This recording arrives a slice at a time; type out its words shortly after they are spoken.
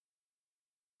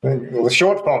Well, the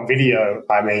short form video,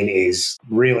 is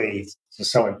really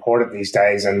so important these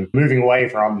days, and moving away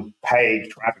from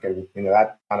paid traffic and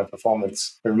that kind of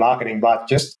performance through marketing, but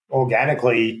just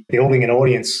organically building an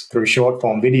audience through short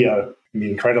form video can be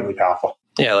incredibly powerful.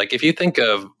 Yeah, like if you think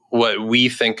of what we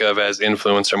think of as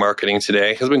influencer marketing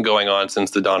today has been going on since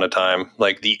the dawn of time.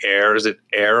 Like the Air, is it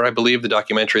Air, I believe, the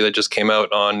documentary that just came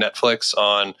out on Netflix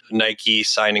on Nike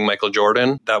signing Michael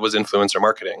Jordan, that was influencer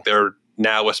marketing. They're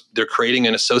creating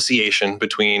an association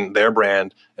between their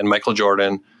brand and Michael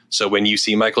Jordan. So when you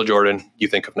see Michael Jordan, you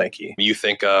think of Nike. You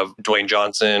think of Dwayne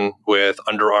Johnson with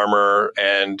Under Armour,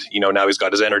 and now he's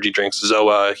got his energy drinks,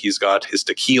 Zoa. He's got his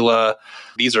tequila.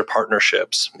 These are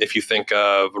partnerships. If you think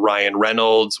of Ryan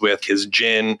Reynolds with his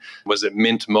gin, was it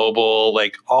Mint Mobile?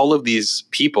 Like all of these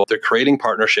people, they're creating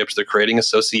partnerships. They're creating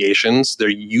associations. They're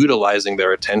utilizing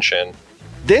their attention.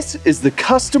 This is the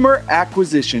Customer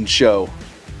Acquisition Show,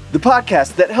 the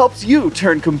podcast that helps you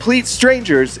turn complete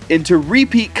strangers into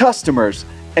repeat customers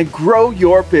and grow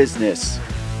your business.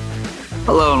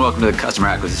 Hello and welcome to the Customer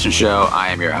Acquisition Show. I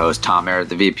am your host, Tom Merritt,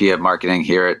 the VP of Marketing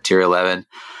here at Tier 11.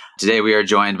 Today we are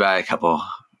joined by a couple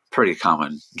pretty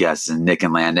common guests, Nick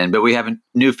and Landon, but we have a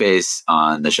new face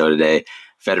on the show today,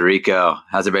 Federico.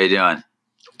 How's everybody doing?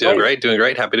 Doing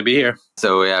great. Happy to be here.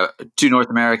 So we have two North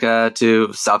America,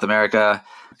 two South America.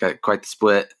 Got quite the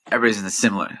split. Everybody's in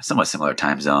the somewhat similar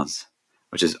time zones,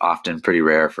 which is often pretty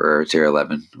rare for Tier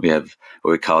 11. We have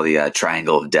what we call the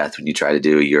triangle of death when you try to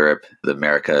do Europe, the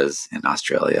Americas, and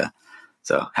Australia.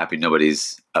 So happy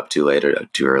nobody's up too late or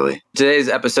too early. Today's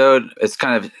episode is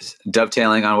kind of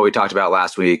dovetailing on what we talked about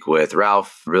last week with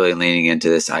Ralph, really leaning into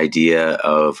this idea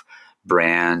of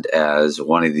brand as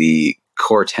one of the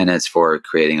core tenets for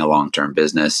creating a long-term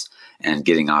business and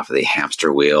getting off of the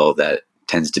hamster wheel that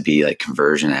tends to be like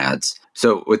conversion ads.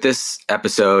 So with this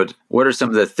episode, what are some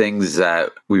of the things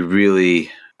that we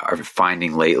really are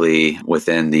finding lately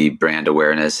within the brand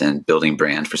awareness and building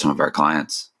brand for some of our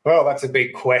clients? Well, that's a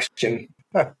big question.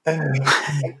 I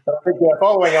think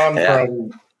following on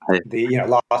from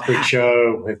the last week's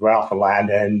show with Ralph and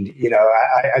Landon,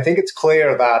 I think it's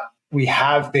clear that we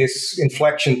have this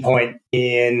inflection point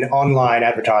in online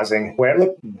advertising where,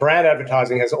 look, brand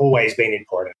advertising has always been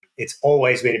important. It's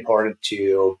always been important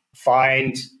to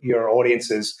find your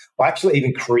audiences, or actually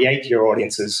even create your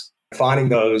audiences, finding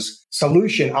those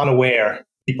solution unaware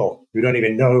people who don't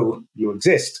even know you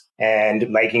exist and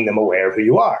making them aware of who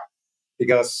you are.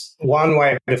 Because one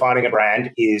way of defining a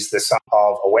brand is the sum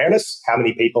of awareness, how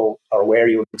many people are aware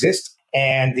you exist,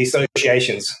 and the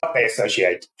associations they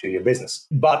associate to your business.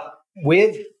 But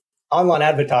with online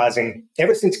advertising,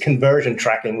 ever since conversion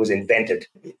tracking was invented,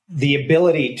 the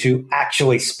ability to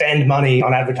actually spend money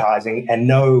on advertising and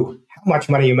know how much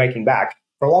money you're making back,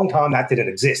 for a long time that didn't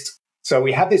exist. So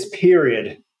we have this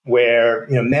period where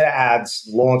Meta ads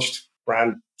launched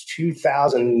around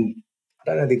 2000. I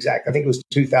don't know the exact, I think it was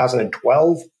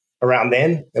 2012. Around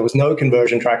then, there was no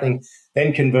conversion tracking.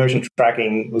 Then conversion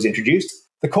tracking was introduced.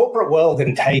 The corporate world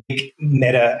didn't take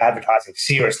Meta advertising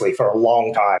seriously for a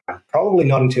long time, probably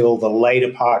not until the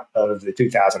later part of the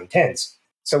 2010s.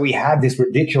 So we had this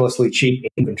ridiculously cheap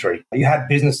inventory. You had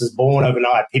businesses born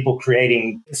overnight, people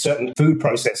creating certain food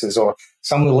processes or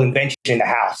some little invention in the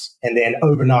house. And then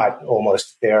overnight,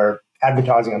 almost, they're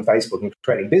advertising on Facebook and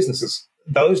creating businesses.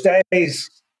 Those days,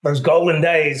 those golden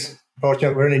days,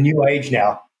 unfortunately, we're in a new age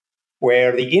now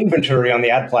where the inventory on the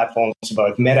ad platforms,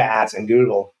 both Meta ads and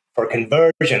Google, for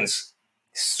conversions,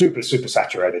 super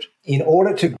saturated. In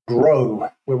order to grow,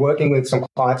 we're working with some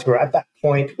clients who are at that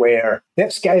point where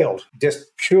they've scaled,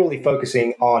 just purely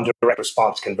focusing on direct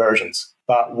response conversions.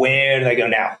 But where do they go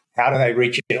now? How do they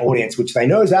reach an audience which they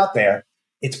know is out there?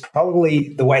 It's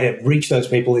probably the way to reach those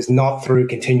people is not through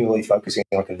continually focusing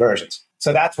on conversions.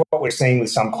 So that's what we're seeing with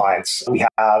some clients. We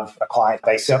have a client,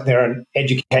 they're an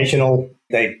educational,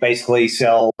 they basically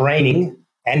sell training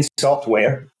and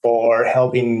software for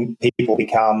helping people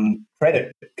become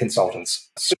credit consultants.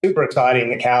 Super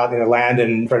exciting account in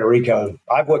Landon and Federico.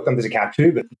 I've worked on this account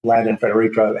too, but Landon and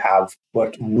Federico have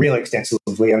worked really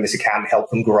extensively on this account and helped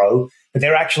them grow. But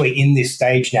they're actually in this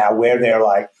stage now where they're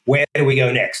like, where do we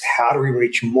go next? How do we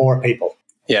reach more people?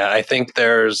 Yeah, I think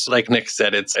there's, like Nick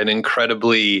said, it's an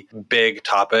incredibly big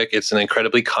topic. It's an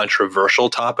incredibly controversial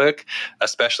topic,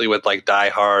 especially with like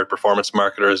diehard performance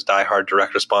marketers, diehard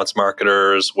direct response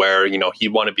marketers, where, you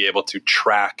want to be able to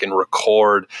track and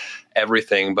record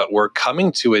everything. But we're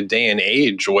coming to a day and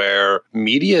age where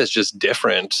media is just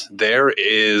different. There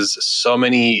is so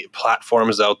many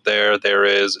platforms out there. There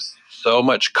is so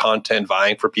much content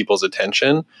vying for people's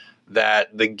attention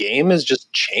that the game has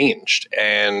just changed,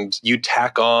 and you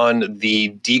tack on the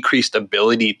decreased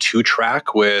ability to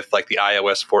track with like the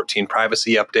iOS 14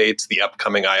 privacy updates, the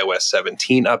upcoming iOS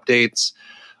 17 updates.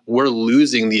 We're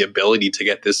losing the ability to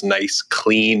get this nice,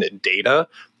 clean data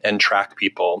and track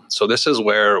people. So this is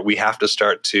where we have to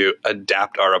start to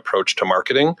adapt our approach to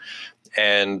marketing.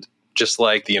 And just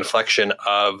like the inflection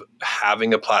of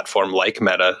having a platform like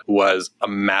Meta was a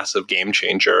massive game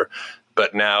changer,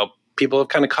 but now people have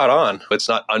kind of caught on. It's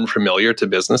not unfamiliar to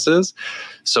businesses.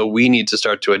 So we need to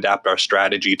start to adapt our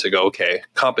strategy to go, okay,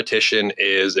 competition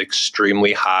is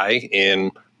extremely high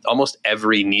in almost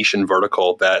every niche and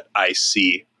vertical that I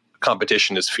see.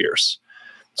 Competition is fierce.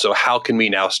 So how can we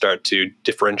now start to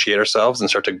differentiate ourselves and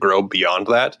start to grow beyond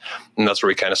that? And that's where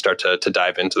we kind of start to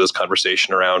dive into this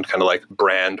conversation around kind of like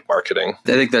brand marketing.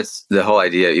 I think that's the whole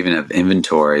idea, even of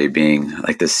inventory being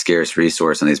like this scarce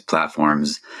resource on these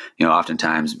platforms. You know,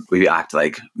 oftentimes we act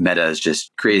like Meta is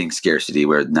just creating scarcity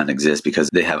where none exists because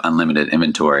they have unlimited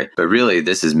inventory. But really,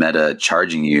 this is Meta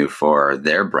charging you for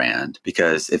their brand,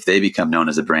 because if they become known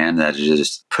as a brand that is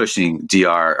just pushing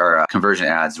DR or conversion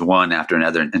ads one after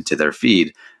another into their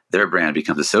feed, their brand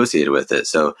becomes associated with it.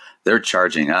 So they're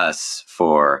charging us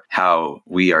for how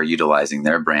we are utilizing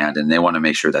their brand, and they want to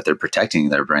make sure that they're protecting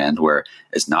their brand, where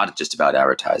it's not just about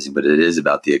advertising, but it is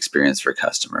about the experience for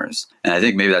customers. And I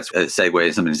think maybe that's a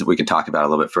segue, something that we can talk about a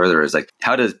little bit further, is like,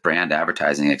 how does brand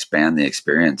advertising expand the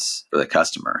experience for the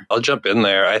customer? I'll jump in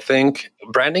there. I think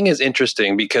branding is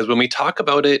interesting because when we talk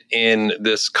about it in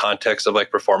this context of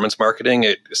like performance marketing,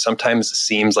 it sometimes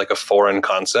seems like a foreign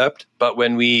concept. But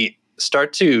when we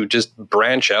start to just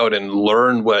branch out and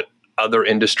learn what other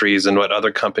industries and what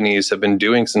other companies have been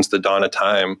doing since the dawn of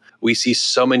time, we see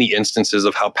so many instances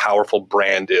of how powerful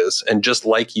brand is. And just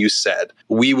like you said,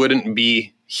 we wouldn't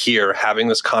be here having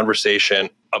this conversation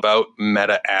about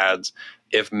Meta ads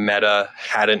if Meta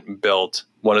hadn't built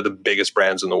one of the biggest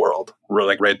brands in the world. We're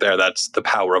like right there, that's the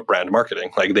power of brand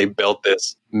marketing. Like they built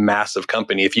this massive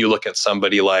company. If you look at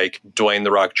somebody like Dwayne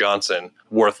 "The Rock" Johnson,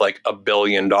 worth like $1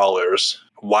 billion,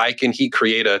 why can he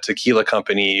create a tequila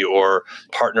company or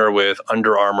partner with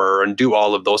Under Armour and do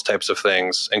all of those types of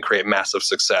things and create massive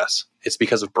success? It's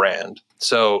because of brand.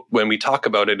 So when we talk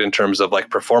about it in terms of like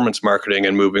performance marketing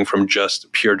and moving from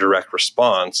just pure direct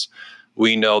response,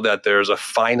 we know that there's a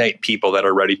finite people that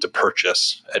are ready to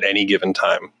purchase at any given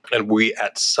time. And we,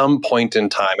 at some point in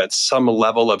time, at some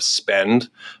level of spend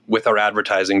with our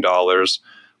advertising dollars,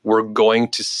 we're going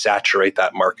to saturate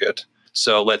that market.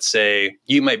 So let's say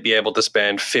you might be able to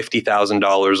spend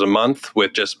 $50,000 a month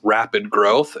with just rapid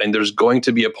growth, and there's going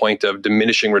to be a point of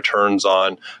diminishing returns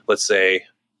on, let's say,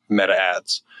 Meta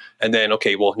ads. And then,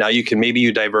 okay, well, now maybe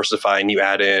you diversify and you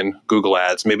add in Google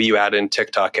ads, maybe you add in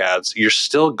TikTok ads. You're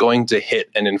still going to hit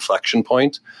an inflection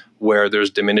point where there's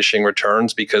diminishing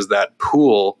returns because that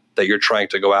pool that you're trying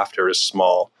to go after is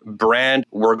small. Brand,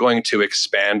 we're going to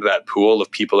expand that pool of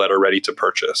people that are ready to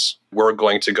purchase. We're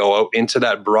going to go out into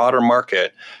that broader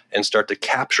market and start to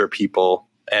capture people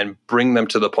and bring them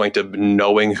to the point of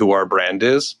knowing who our brand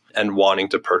is and wanting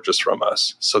to purchase from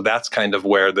us. So that's kind of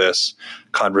where this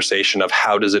conversation of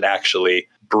how does it actually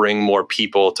bring more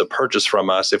people to purchase from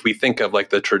us, if we think of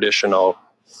like the traditional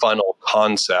funnel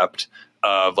concept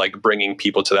of like bringing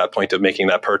people to that point of making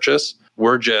that purchase,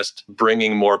 we're just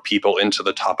bringing more people into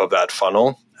the top of that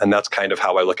funnel. And that's kind of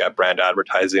how I look at brand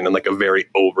advertising in like a very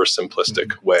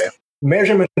oversimplistic way.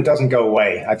 Measurement doesn't go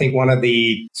away. I think one of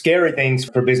the scary things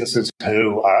for businesses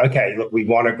who are, okay, look, we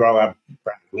want to grow our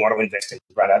brand, we want to invest in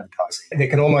brand advertising. There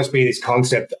can almost be this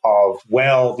concept of,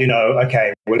 well,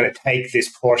 okay, we're going to take this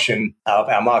portion of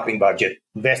our marketing budget,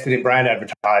 invest it in brand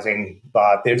advertising,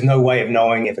 but there's no way of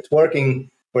knowing if it's working.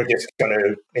 We're just going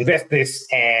to invest this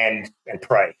and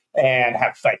pray and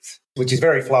have faith, which is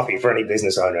very fluffy for any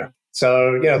business owner.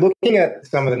 So, looking at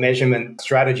some of the measurement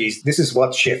strategies, this is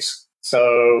what shifts.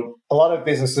 So a lot of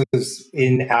businesses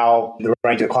in the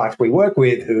range of clients we work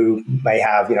with who may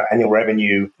have, annual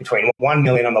revenue between 1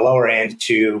 million on the lower end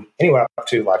to anywhere up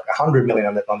to like 100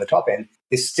 million on the top end,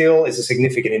 this still is a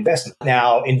significant investment.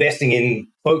 Now, investing in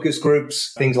focus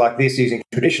groups, things like this using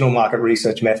traditional market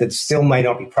research methods still may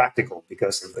not be practical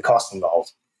because of the cost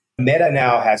involved. Meta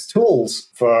now has tools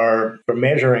for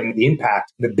measuring the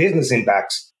impact, the business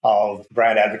impacts of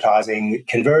brand advertising,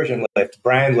 conversion lift,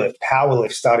 brand lift, power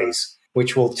lift studies,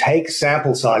 which will take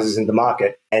sample sizes in the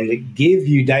market and give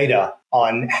you data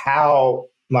on how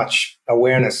much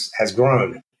awareness has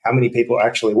grown, how many people are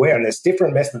actually aware. And there's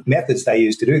different methods they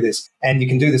use to do this. And you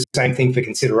can do the same thing for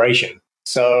consideration.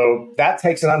 So that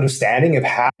takes an understanding of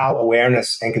how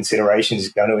awareness and consideration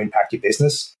is going to impact your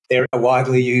business. There's a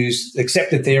widely used,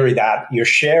 accepted theory that your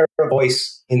share of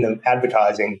voice in the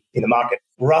advertising in the market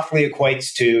roughly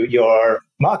equates to your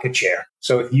market share.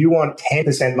 So if you want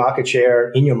 10% market share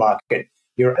in your market,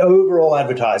 your overall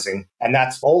advertising, and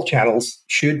that's all channels,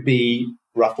 should be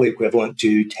roughly equivalent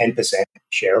to 10%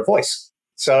 share of voice.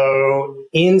 So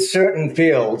in certain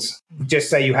fields, just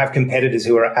say you have competitors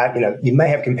who are you may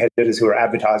have competitors who are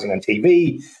advertising on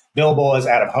TV, billboards,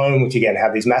 out of home, which again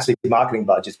have these massive marketing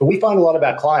budgets. But we find a lot of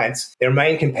our clients, their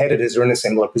main competitors are in a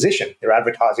similar position. They're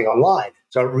advertising online.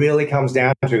 So it really comes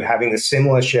down to having a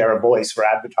similar share of voice for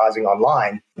advertising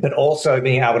online, but also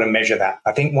being able to measure that.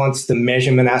 I think once the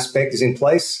measurement aspect is in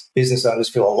place, business owners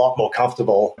feel a lot more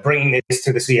comfortable bringing this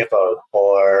to the CFO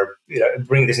or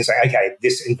bringing this and saying, okay,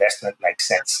 this investment makes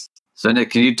sense. So Nick,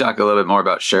 can you talk a little bit more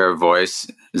about share of voice?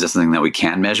 Is that something that we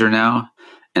can measure now?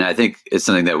 And I think it's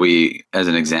something that we, as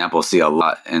an example, see a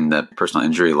lot in the personal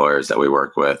injury lawyers that we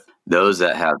work with. Those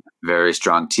that have very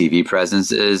strong TV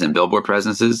presences and billboard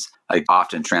presences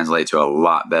often translate to a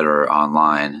lot better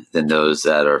online than those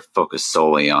that are focused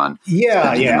solely on. Yeah.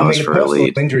 I mean, the personal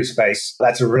injury space,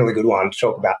 that's a really good one to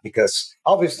talk about because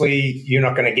obviously you're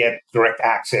not going to get direct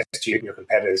access to your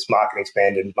competitors' marketing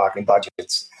spend and marketing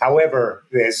budgets. However,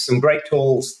 there's some great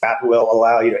tools that will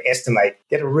allow you to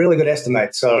get a really good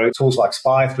estimate. So tools like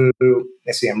SpyThrough,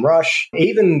 SEMrush,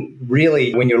 even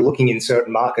really when you're looking in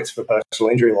certain markets for personal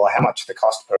injury law, how much the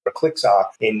cost per clicks are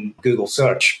in Google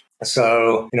search.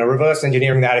 So, reverse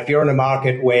engineering that, if you're in a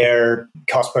market where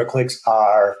cost per clicks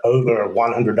are over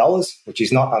 $100, which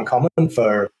is not uncommon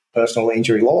for personal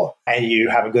injury law, and you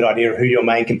have a good idea of who your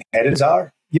main competitors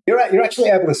are, you're actually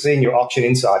able to see in your auction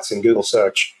insights in Google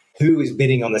search who is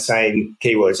bidding on the same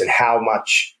keywords and how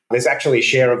much. There's actually a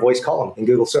share of voice column in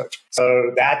Google search.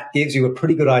 So that gives you a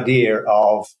pretty good idea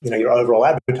of, your overall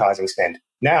advertising spend.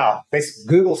 Now, this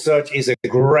Google search is a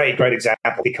great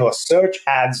example because search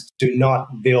ads do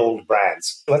not build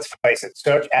brands. Let's face it,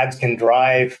 search ads can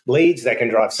drive leads, they can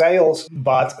drive sales,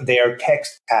 but they're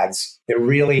text ads. They're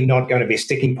really not going to be a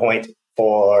sticking point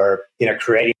for,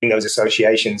 creating those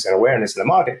associations and awareness in the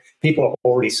market. People are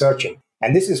already searching.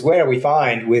 And this is where we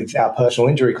find with our personal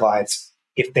injury clients,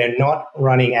 if they're not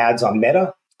running ads on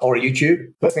Meta or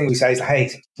YouTube, first thing we say is,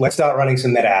 hey, let's start running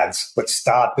some Meta ads. Let's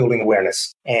start building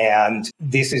awareness. And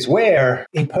this is where,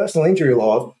 in personal injury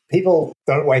law, people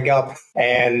don't wake up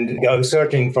and go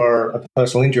searching for a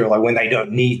personal injury law when they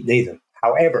don't need them.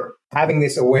 However, having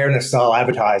this awareness style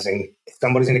advertising, if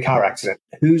somebody's in a car accident,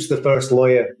 who's the first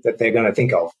lawyer that they're going to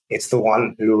think of? It's the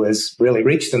one who has really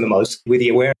reached them the most with the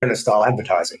awareness style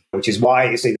advertising, which is why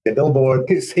you see the billboard,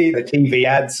 you see the TV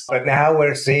ads. But now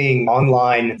we're seeing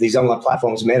these online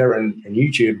platforms, Meta and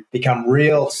YouTube, become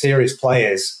real serious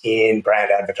players in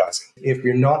brand advertising. If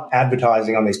you're not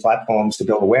advertising on these platforms to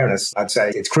build awareness, I'd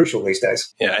say it's crucial these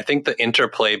days. Yeah, I think the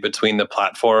interplay between the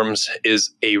platforms is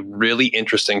a really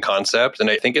interesting concept. And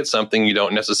I think it's something you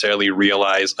don't necessarily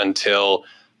realize until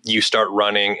you start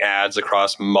running ads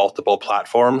across multiple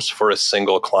platforms for a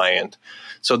single client.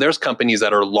 So there's companies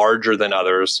that are larger than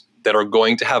others that are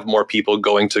going to have more people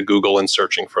going to Google and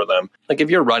searching for them. Like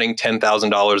if you're running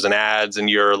 $10,000 in ads and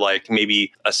you're like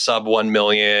maybe a sub 1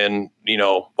 million,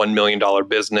 $1 million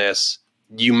business,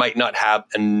 you might not have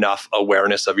enough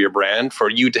awareness of your brand for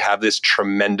you to have this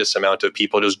tremendous amount of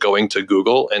people just going to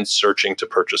Google and searching to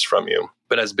purchase from you.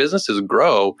 But as businesses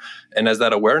grow and as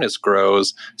that awareness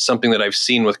grows, something that I've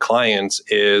seen with clients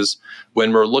is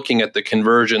when we're looking at the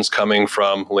conversions coming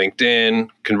from LinkedIn,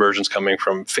 conversions coming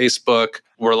from Facebook,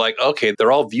 we're like, okay,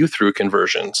 they're all view-through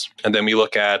conversions. And then we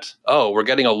look at, we're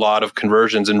getting a lot of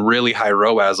conversions and really high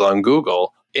ROAS on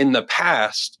Google. In the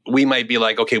past, we might be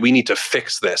like, okay, we need to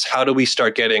fix this. How do we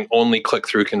start getting only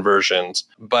click-through conversions?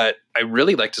 But I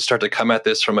really like to start to come at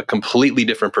this from a completely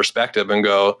different perspective and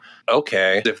go,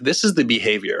 okay, if this is the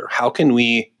behavior, how can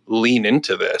we lean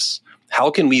into this?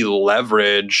 How can we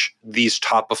leverage these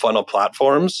top-of-funnel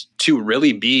platforms to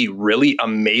really be really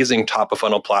amazing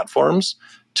top-of-funnel platforms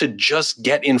to just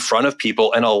get in front of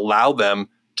people and allow them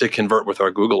to convert with our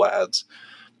Google ads?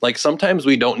 Like sometimes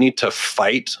we don't need to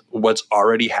fight what's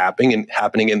already happening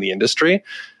in the industry.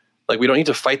 Like we don't need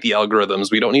to fight the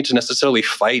algorithms. We don't need to necessarily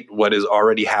fight what is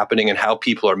already happening and how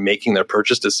people are making their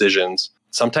purchase decisions.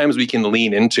 sometimes we can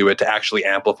lean into it to actually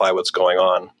amplify what's going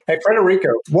on. Hey, Federico,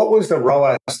 what was the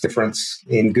ROAS difference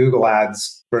in Google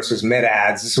Ads versus Meta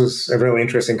Ads? This was a really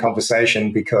interesting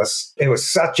conversation because it was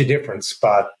such a difference,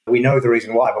 but we know the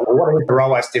reason why. But what is the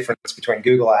ROAS difference between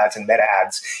Google Ads and Meta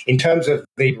Ads in terms of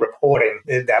the reporting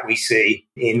that we see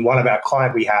in one of our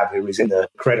clients we have who is in the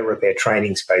credit repair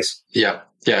training space? Yeah,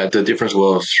 the difference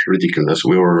was ridiculous.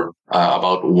 We were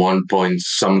about 1 point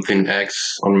something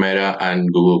X on Meta, and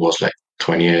Google was like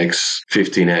 20X,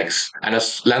 15X. And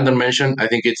as Landon mentioned, I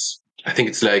think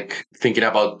it's like thinking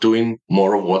about doing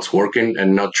more of what's working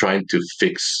and not trying to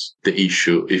fix the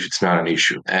issue if it's not an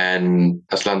issue. And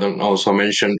as Landon also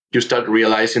mentioned, you start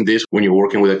realizing this when you're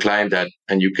working with a client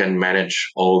and you can manage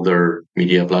all their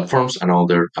media platforms and all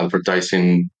their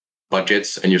advertising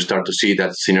budgets, and you start to see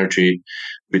that synergy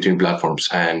between platforms.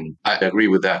 And I agree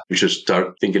with that. We should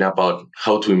start thinking about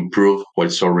how to improve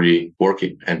what's already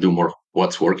working and do more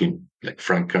what's working, like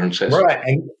Frank Kern says. Right.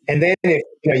 And then if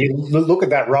you look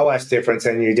at that ROAS difference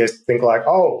and you just think like,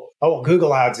 oh,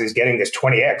 Google Ads is getting this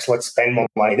 20X, let's spend more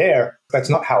money there. That's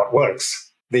not how it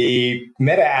works. The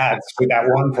Meta Ads with that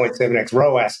 1.7X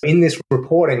ROAS in this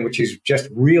reporting, which is just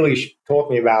really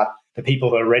talking about the people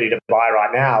who are ready to buy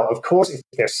right now. Of course, if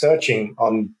they're searching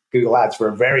on Google Ads for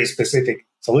a very specific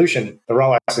solution, the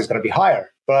ROAS is going to be higher.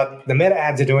 But the Meta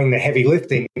Ads are doing the heavy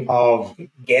lifting of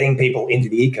getting people into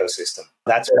the ecosystem.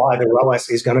 That's why the ROAS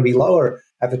is going to be lower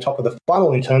at the top of the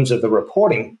funnel in terms of the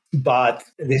reporting. But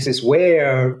this is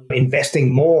where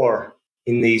investing more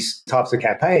in these types of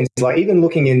campaigns, like even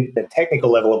looking in the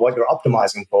technical level of what you're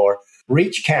optimizing for,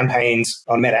 reach campaigns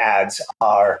on Meta Ads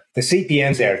are the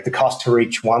CPMs there, the cost to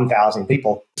reach 1,000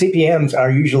 people. CPMs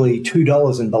are usually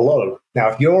 $2 and below. Now,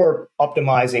 if you're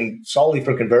optimizing solely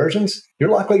for conversions, you're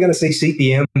likely going to see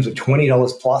CPMs of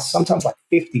 $20 plus, sometimes like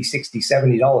 $50, $60,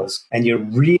 $70. And you're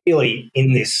really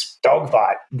in this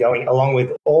dogfight going along with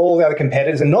all the other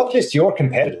competitors, and not just your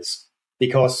competitors,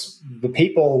 because the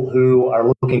people who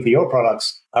are looking for your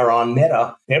products are on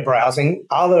Meta. They're browsing.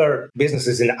 Other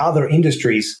businesses in other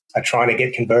industries are trying to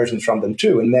get conversions from them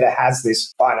too. And Meta has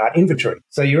this finite inventory.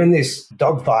 So you're in this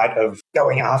dogfight of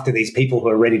going after these people who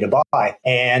are ready to buy.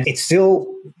 And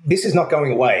this is not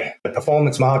going away. The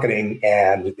performance marketing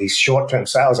and these short-term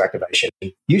sales activation,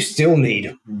 you still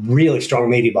need really strong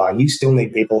media buying. You still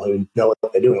need people who know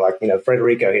what they're doing. Like,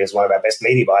 Federico here is one of our best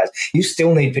media buyers. You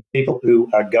still need people who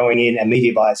are going in and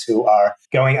media buyers who are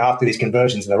going after these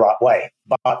conversions in the right way.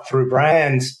 But through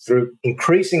brands, through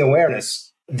increasing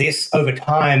awareness, this over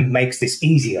time makes this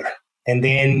easier. And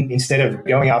then instead of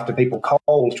going after people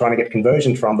cold, trying to get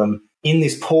conversion from them, in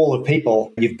this pool of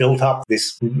people, you've built up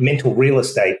this mental real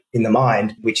estate in the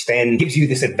mind, which then gives you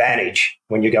this advantage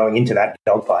when you're going into that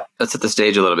dogfight. Let's set the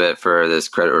stage a little bit for this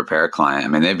credit repair client. I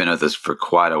mean, they've been with us for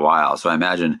quite a while. So I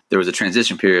imagine there was a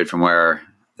transition period from where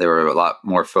they were a lot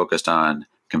more focused on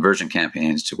conversion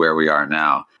campaigns to where we are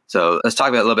now. So let's talk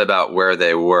a little bit about where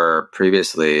they were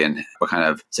previously and what kind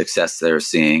of success they're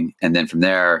seeing. And then from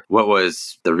there, what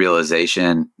was the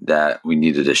realization that we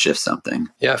needed to shift something?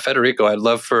 Yeah, Federico, I'd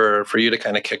love for you to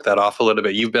kind of kick that off a little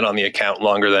bit. You've been on the account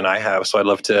longer than I have, so I'd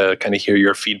love to kind of hear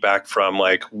your feedback from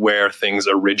like where things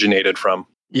originated from.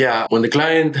 Yeah, when the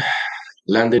client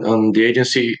landed on the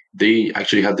agency, they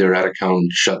actually had their ad account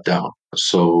shut down.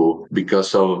 So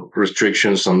because of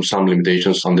restrictions and some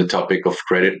limitations on the topic of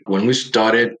credit, when we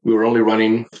started, we were only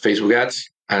running Facebook ads,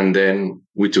 and then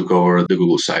we took over the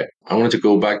Google side. I wanted to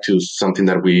go back to something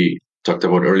that we talked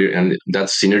about earlier, and that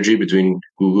synergy between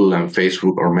Google and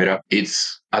Facebook or Meta.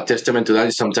 It's a testament to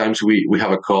that. Sometimes we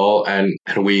have a call and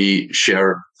we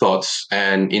share thoughts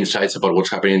and insights about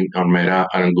what's happening on Meta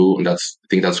and on Google. And I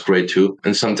think that's great too.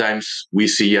 And sometimes we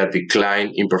see a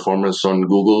decline in performance on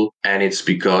Google, and it's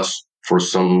because for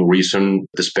some reason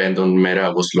the spend on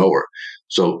Meta was lower.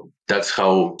 So that's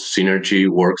how synergy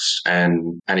works,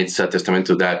 and it's a testament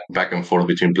to that back and forth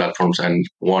between platforms and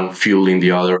one fueling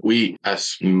the other. We,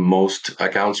 as most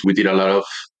accounts, we did a lot of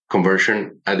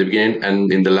conversion at the beginning,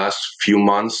 and in the last few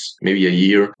months, maybe a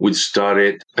year, we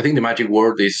started, I think the magic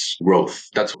word is growth.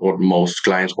 That's what most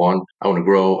clients want. I want to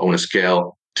grow, I want to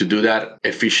scale. To do that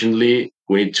efficiently,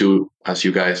 we need to, as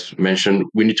you guys mentioned,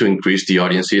 we need to increase the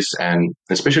audiences, and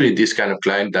especially this kind of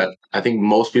client that I think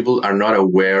most people are not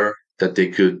aware that they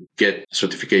could get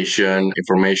certification,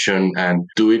 information, and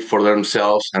do it for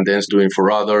themselves and then do it for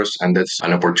others. And that's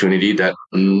an opportunity that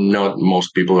not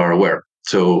most people are aware.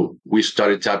 So we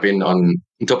started tapping on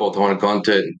top of the funnel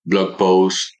content, blog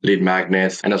posts, lead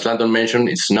magnets. And as Landon mentioned,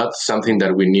 it's not something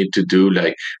that we need to do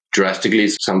like drastically.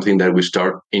 It's something that we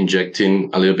start injecting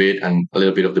a little bit and a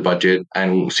little bit of the budget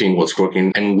and seeing what's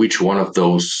working and which one of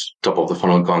those top of the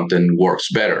funnel content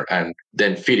works better. And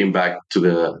then feeding back to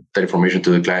that information to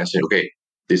the client saying, okay,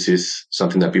 this is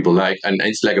something that people like. And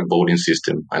it's like a voting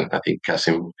system. And I think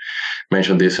Kasim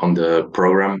mentioned this on the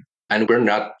program. And we're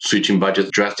not switching budgets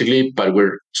drastically, but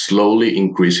we're slowly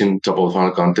increasing top of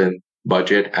funnel content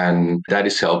budget, and that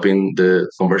is helping the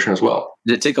conversion as well.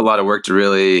 Did it take a lot of work to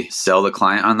really sell the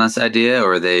client on this idea,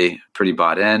 or are they pretty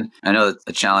bought in? I know that's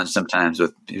a challenge sometimes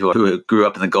with people who grew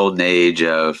up in the golden age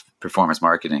of performance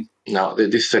marketing. Now,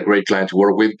 this is a great client to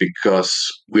work with because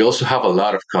we also have a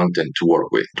lot of content to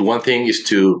work with. One thing is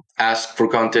to ask for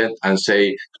content and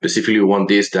say specifically we want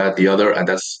this, that, the other, and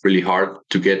that's really hard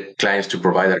to get clients to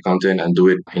provide that content and do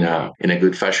it in a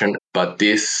good fashion. But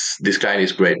this client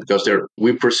is great because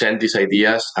we present these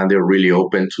ideas and they're really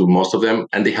open to most of them,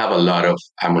 and they have a lot of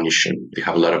ammunition. They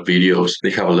have a lot of videos,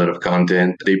 they have a lot of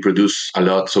content, they produce a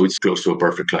lot, so it's close to a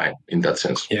perfect client in that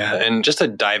sense. Yeah, and just to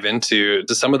dive into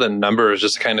some of the numbers,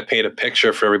 just to kind of paint a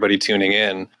picture for everybody tuning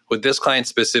in, with this client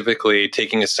specifically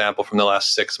taking a sample from the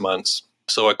last 6 months.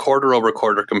 So a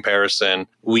quarter-over-quarter comparison,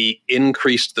 we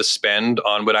increased the spend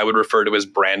on what I would refer to as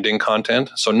branding content.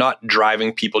 So not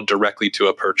driving people directly to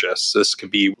a purchase. This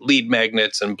could be lead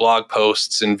magnets and blog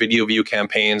posts and video view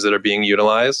campaigns that are being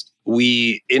utilized.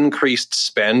 We increased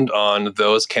spend on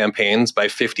those campaigns by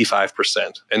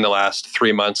 55% in the last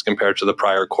 3 months compared to the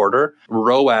prior quarter.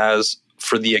 ROAS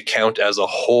for the account as a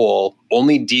whole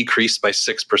only decreased by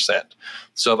 6%.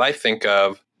 So if I think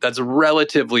of that's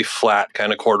relatively flat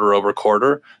kind of quarter over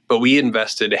quarter, but we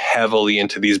invested heavily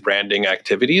into these branding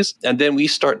activities. And then we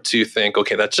start to think,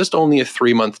 okay, that's just only a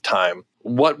 3-month time.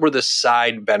 What were the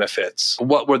side benefits?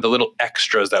 What were the little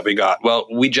extras that we got? Well,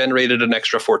 we generated an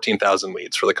extra 14,000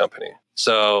 leads for the company.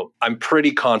 So I'm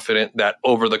pretty confident that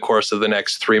over the course of the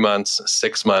next 3 months,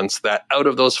 6 months, that out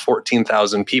of those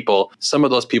 14,000 people, some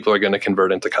of those people are going to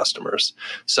convert into customers.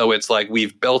 So it's like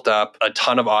we've built up a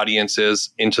ton of audiences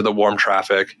into the warm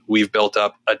traffic. We've built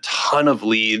up a ton of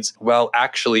leads while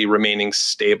actually remaining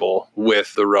stable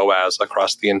with the ROAS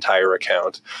across the entire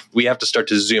account. We have to start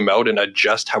to zoom out and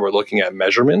adjust how we're looking at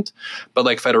measurement. But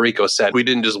like Federico said, we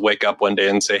didn't just wake up one day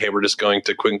and say, hey, we're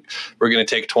going to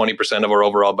take 20% of our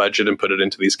overall budget and put it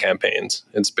into these campaigns.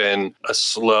 It's been a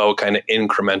slow kind of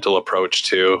incremental approach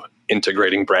to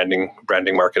integrating branding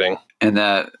marketing. And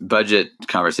that budget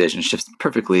conversation shifts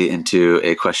perfectly into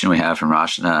a question we have from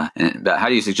Rashna about how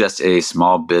do you suggest a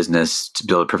small business to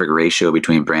build a perfect ratio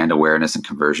between brand awareness and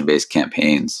conversion-based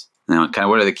campaigns? Now, kind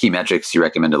of what are the key metrics you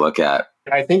recommend to look at?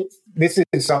 I think this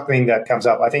is something that comes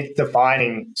up. I think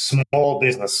defining small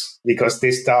business, because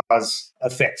this does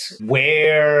affect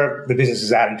where the business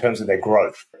is at in terms of their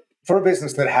growth. For a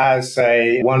business that has,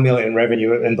 say, 1 million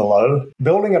revenue and below,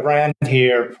 building a brand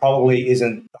here probably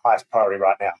isn't the highest priority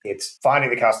right now. It's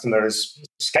finding the customers,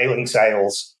 scaling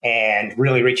sales, and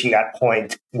really reaching that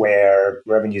point where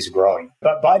revenues are growing.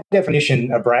 But by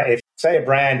definition, a brand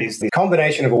is the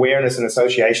combination of awareness and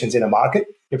associations in a market,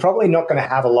 you're probably not going to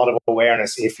have a lot of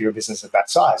awareness if you're a business of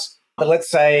that size. But let's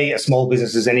say a small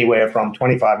business is anywhere from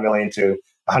 25 million to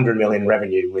 100 million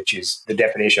revenue, which is the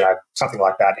definition of something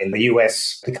like that in the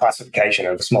US, the classification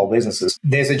of small businesses.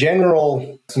 There's some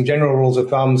general rules of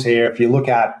thumbs here. If you look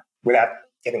at, without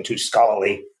getting too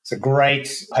scholarly, it's a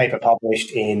great paper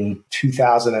published in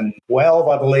 2012,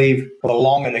 I believe, for the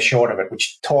long and the short of it,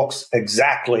 which talks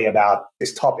exactly about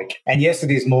this topic. And yes,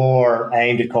 it is more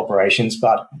aimed at corporations,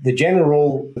 but the general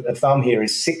rule of thumb here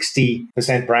is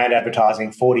 60% brand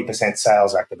advertising, 40%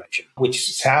 sales activation,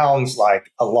 which sounds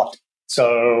like a lot.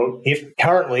 So if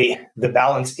currently the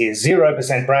balance is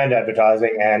 0% brand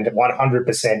advertising and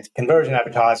 100% conversion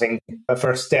advertising, the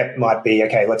first step might be,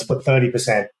 okay, let's put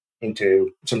 30% into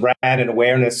some brand and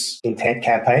awareness intent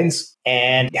campaigns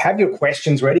and have your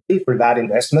questions ready for that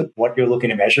investment, what you're looking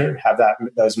to measure, have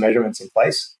those measurements in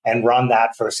place and run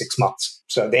that for 6 months.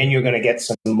 So then you're going to get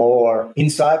some more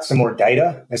insights, some more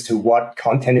data as to what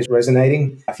content is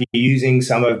resonating. If you're using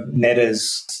some of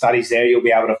Meta's studies there, you'll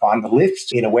be able to find the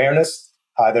lift in awareness,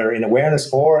 either in awareness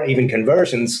or even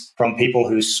conversions from people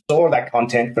who saw that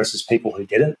content versus people who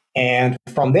didn't. And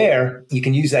from there, you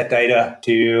can use that data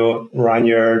to run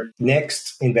your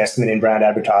next investment in brand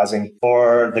advertising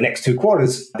for the next 2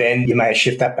 quarters. Then you may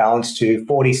shift that balance to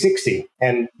 40-60.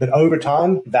 But over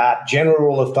time, that general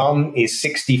rule of thumb is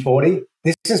 60-40.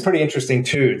 This is pretty interesting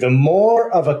too. The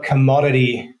more of a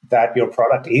commodity that your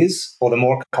product is, or the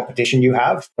more competition you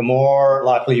have, the more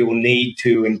likely you will need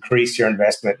to increase your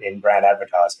investment in brand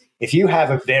advertising. If you have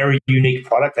a very unique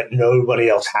product that nobody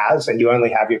else has and you only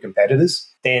have your competitors,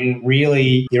 then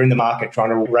really you're in the market trying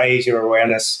to raise your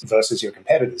awareness versus your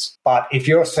competitors. But if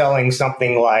you're selling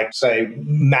something like, say,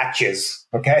 matches,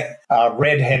 okay,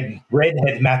 redhead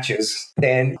matches,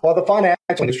 then, well, the financial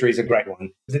industry is a great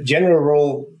one. The general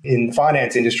rule in the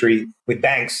finance industry with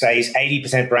banks says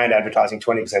 80% brand advertising,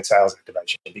 20% sales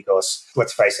activation, because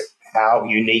let's face it, how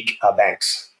unique are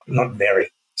banks? Not very.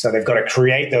 So they've got to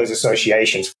create those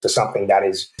associations for something that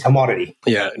is commodity.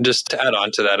 Yeah, just to add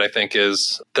on to that, I think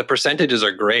is the percentages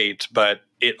are great, but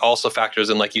it also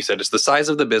factors in, like you said, it's the size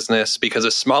of the business, because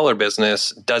a smaller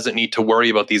business doesn't need to worry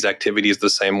about these activities the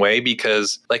same way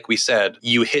because, like we said,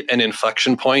 you hit an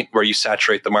inflection point where you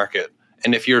saturate the market.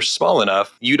 And if you're small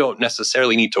enough, you don't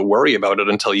necessarily need to worry about it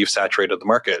until you've saturated the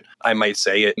market. I might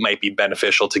say it might be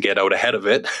beneficial to get out ahead of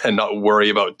it and not worry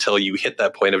about till you hit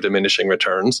that point of diminishing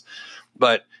returns.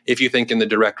 But if you think in the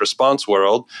direct response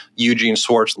world, Eugene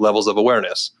Schwartz levels of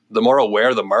awareness, the more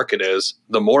aware the market is,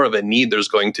 the more of a need there's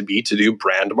going to be to do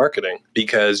brand marketing,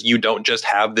 because you don't just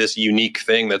have this unique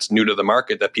thing that's new to the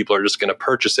market that people are just going to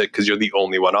purchase it because you're the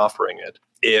only one offering it.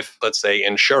 If, let's say,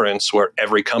 insurance, where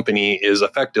every company is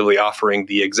effectively offering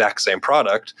the exact same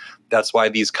product, that's why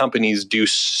these companies do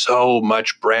so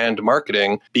much brand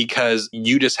marketing, because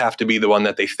you just have to be the one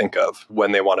that they think of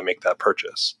when they want to make that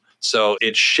purchase. So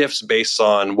it shifts based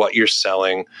on what you're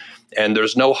selling, and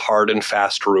there's no hard and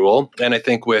fast rule. And I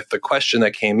think with the question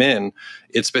that came in,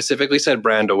 it specifically said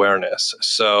brand awareness.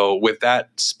 So with that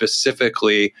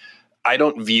specifically, I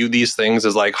don't view these things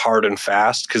as like hard and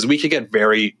fast, because we could get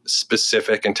very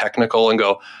specific and technical and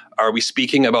go, are we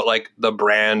speaking about like the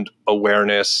brand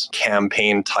awareness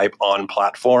campaign type on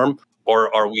platform?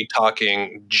 Or are we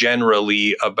talking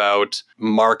generally about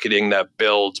marketing that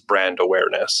builds brand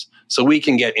awareness? So we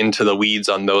can get into the weeds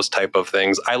on those type of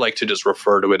things. I like to just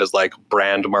refer to it as like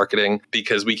brand marketing,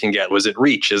 because we can get, was it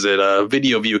reach? Is it a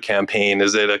video view campaign?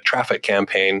 Is it a traffic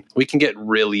campaign? We can get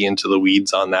really into the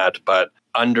weeds on that. But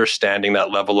understanding that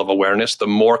level of awareness, the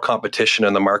more competition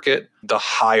in the market, the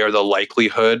higher the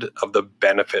likelihood of the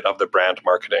benefit of the brand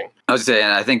marketing. I was saying,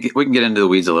 I think we can get into the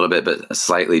weeds a little bit, but a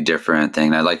slightly different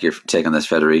thing. I like your take on this,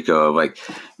 Federico, of like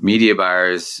media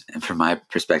buyers, and from my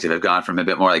perspective, have gone from a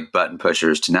bit more like button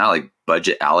pushers to now like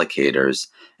budget allocators,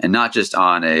 and not just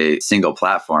on a single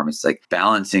platform. It's like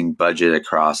balancing budget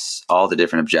across all the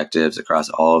different objectives, across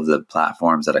all of the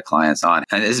platforms that a client's on.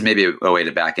 And this is maybe a way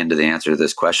to back into the answer to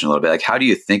this question a little bit. Like, how do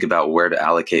you think about where to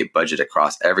allocate budget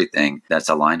across everything that's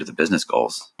aligned with the business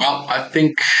goals? Well, I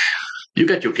think you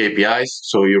get your KPIs,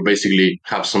 so you basically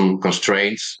have some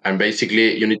constraints. And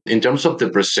basically, you need, in terms of the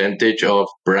percentage of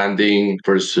branding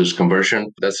versus conversion,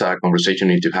 that's a conversation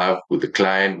you need to have with the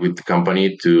client, with the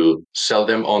company, to sell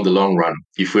them on the long run.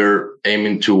 If we're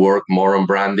aiming to work more on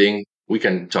branding, we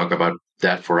can talk about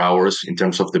that for hours in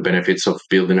terms of the benefits of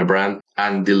building a brand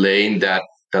and delaying that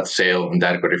sale and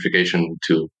that gratification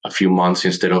to a few months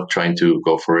instead of trying to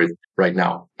go for it right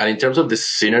now. And in terms of the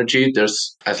synergy,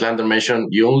 there's, as Landon mentioned,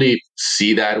 you only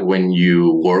see that when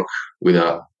you work with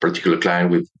a particular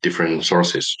client with different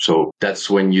sources. So that's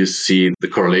when you see the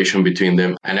correlation between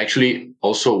them, and actually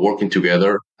also working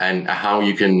together and how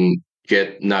you can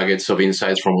get nuggets of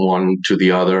insights from one to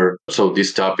the other. So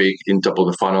this topic in top of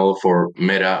the funnel for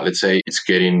Meta, let's say it's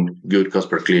getting good cost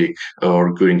per click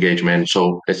or good engagement.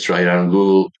 So let's try it out on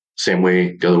Google. Same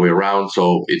way, the other way around.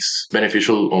 So it's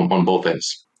beneficial on both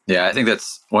ends. Yeah, I think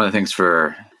that's one of the things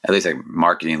for at least like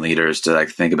marketing leaders to like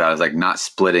think about, is like not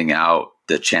splitting out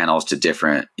the channels to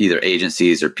different either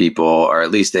agencies or people, or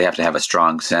at least they have to have a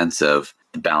strong sense of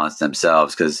the balance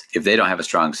themselves. Because if they don't have a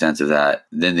strong sense of that,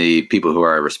 then the people who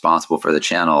are responsible for the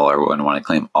channel are going to want to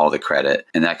claim all the credit.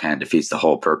 And that kind of defeats the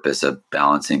whole purpose of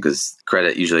balancing, because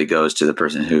credit usually goes to the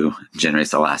person who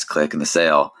generates the last click in the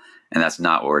sale. And that's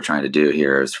not what we're trying to do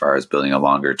here as far as building a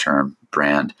longer term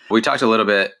brand. We talked a little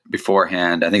bit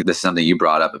beforehand. I think this is something you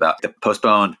brought up about the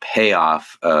postponed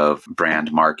payoff of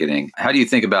brand marketing. How do you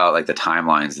think about like the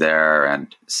timelines there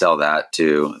and sell that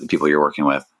to the people you're working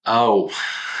with? Oh,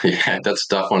 yeah, that's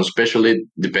a tough one, especially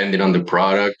depending on the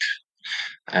product.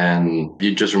 And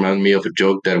you just remind me of a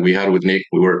joke that we had with Nick.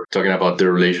 We were talking about the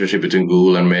relationship between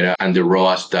Google and Meta and the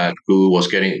ROAS that Google was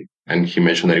getting. And he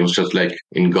mentioned that it was just like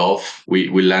in golf. We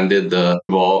landed the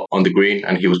ball on the green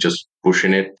and he was just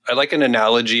pushing it. I like an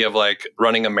analogy of like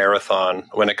running a marathon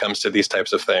when it comes to these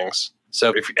types of things.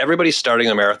 So if everybody's starting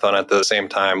a marathon at the same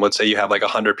time, let's say you have like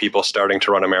 100 people starting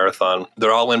to run a marathon,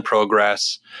 they're all in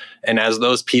progress. And as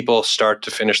those people start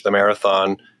to finish the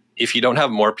marathon, if you don't have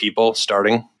more people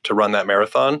starting to run that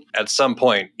marathon, at some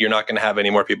point, you're not going to have any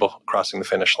more people crossing the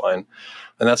finish line.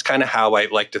 And that's kind of how I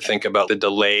like to think about the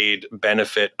delayed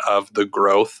benefit of the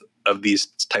growth of these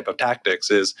type of tactics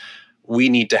is we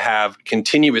need to have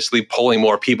continuously pulling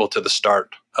more people to the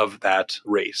start of that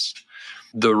race.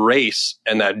 The race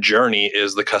and that journey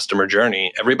is the customer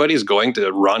journey. Everybody's going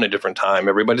to run a different time.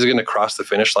 Everybody's going to cross the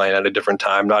finish line at a different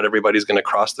time. Not everybody's going to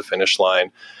cross the finish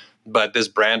line. But this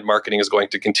brand marketing is going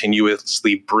to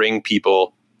continuously bring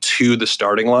people to the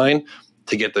starting line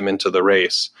to get them into the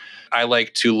race. I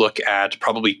like to look at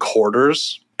probably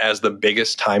quarters as the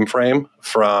biggest time frame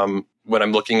from when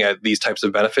I'm looking at these types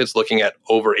of benefits, looking at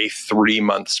over a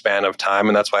 3-month span of time.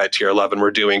 And that's why at Tier 11,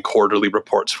 we're doing quarterly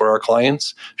reports for our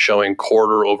clients, showing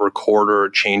quarter over quarter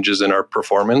changes in our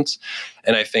performance.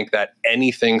 And I think that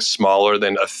anything smaller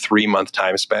than a 3-month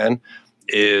time span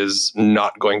is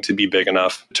not going to be big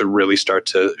enough to really start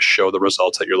to show the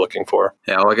results that you're looking for.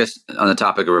 Yeah, well, I guess on the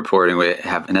topic of reporting, we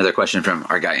have another question from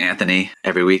our guy, Anthony,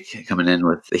 every week coming in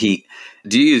with the heat.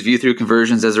 Do you use view-through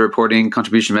conversions as a reporting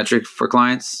contribution metric for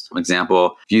clients? For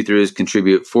example, view-throughs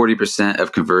contribute 40%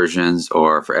 of conversions,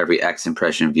 or for every X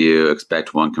impression view,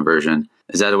 expect 1 conversion.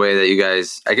 Is that a way that you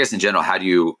guys, I guess in general, how do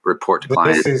you report to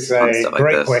clients? This is a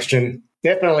great question.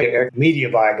 Definitely a media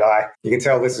buyer guy. You can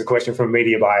tell this is a question from a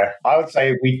media buyer. I would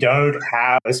say we don't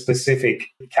have a specific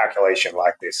calculation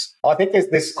like this. I think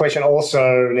this question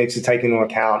also needs to take into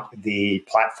account the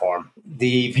platform.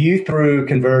 The view-through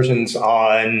conversions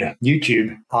on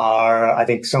YouTube are, I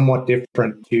think, somewhat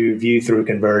different to view-through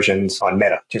conversions on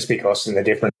Meta, just because of the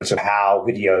difference of how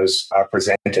videos are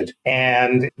presented.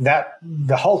 And that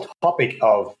the whole topic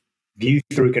of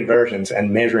view-through conversions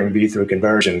and measuring view-through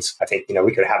conversions, I think,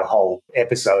 we could have a whole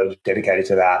episode dedicated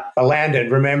to that.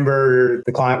 Landon, remember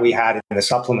the client we had in the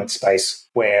supplement space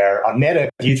where on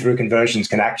Meta, view-through conversions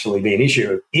can actually be an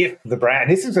issue if the brand,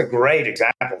 this is a great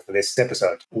example for this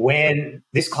episode, when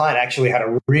this client actually had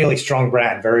a really strong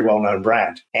brand, very well-known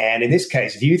brand. And in this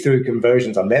case, view-through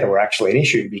conversions on Meta were actually an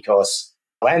issue because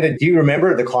Landon, do you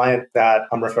remember the client that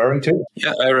I'm referring to?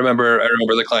 Yeah, I remember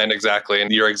the client exactly.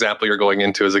 And your example you're going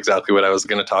into is exactly what I was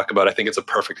going to talk about. I think it's a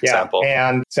perfect example.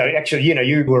 And so actually,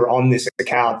 you were on this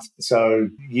account, so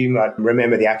you might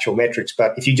remember the actual metrics.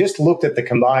 But if you just looked at the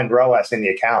combined ROAS in the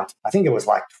account, I think it was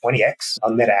like 20x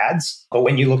on Meta ads. But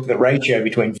when you looked at the ratio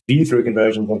between view-through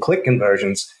conversions and click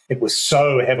conversions, it was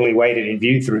so heavily weighted in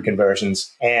view-through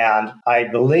conversions. And I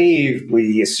believe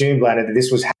we assumed, Landon, that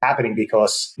this was happening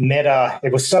because Meta,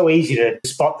 it was so easy to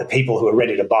spot the people who were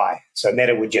ready to buy. So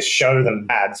Meta would just show them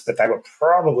ads, but they were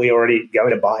probably already going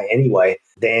to buy anyway.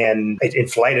 Then it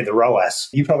inflated the ROAS.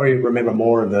 You probably remember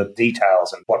more of the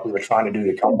details and what we were trying to do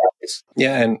to combat this.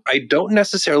 Yeah, and I don't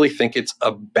necessarily think it's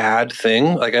a bad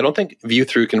thing. Like, I don't think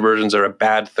view-through conversions are a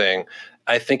bad thing.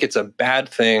 I think it's a bad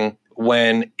thing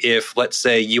if, let's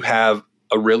say, you have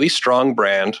a really strong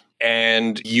brand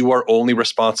and you are only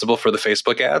responsible for the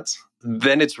Facebook ads,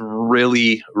 then it's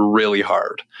really, really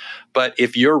hard. But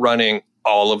if you're running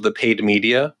all of the paid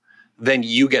media, then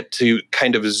you get to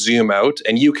kind of zoom out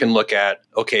and you can look at,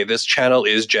 okay, this channel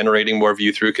is generating more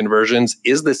view-through conversions.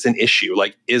 Is this an issue?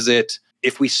 Like, is it,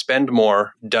 if we spend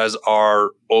more, does our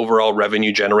overall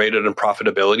revenue generated and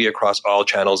profitability across all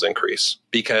channels increase?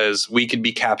 Because we could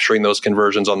be capturing those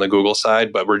conversions on the Google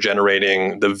side, but we're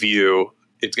generating the view,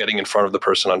 it's getting in front of the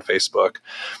person on Facebook.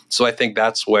 So I think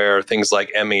that's where things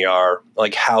like MER,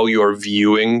 like how you're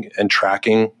viewing and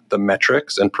tracking the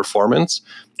metrics and performance,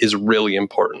 is really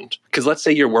important. Because let's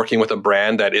say you're working with a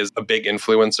brand that is a big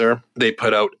influencer. They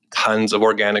put out tons of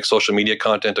organic social media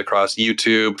content across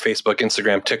YouTube, Facebook,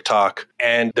 Instagram, TikTok,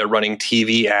 and they're running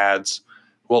TV ads.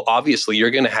 Well, obviously,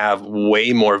 you're going to have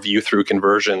way more view-through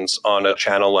conversions on a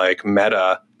channel like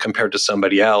Meta compared to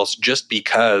somebody else, just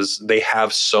because they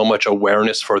have so much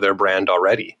awareness for their brand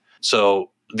already.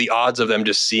 So the odds of them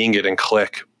just seeing it and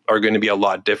click are going to be a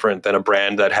lot different than a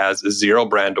brand that has zero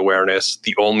brand awareness.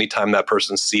 The only time that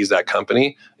person sees that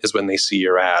company is when they see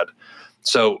your ad.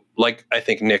 So like I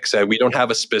think Nick said, we don't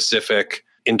have a specific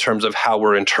in terms of how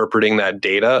we're interpreting that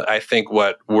data. I think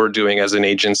what we're doing as an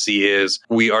agency is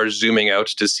we are zooming out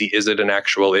to see, is it an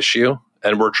actual issue?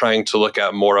 And we're trying to look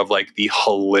at more of like the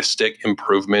holistic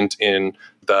improvement in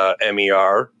the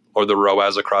MER or the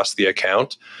ROAS across the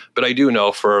account. But I do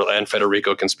know and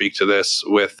Federico can speak to this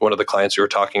with one of the clients you were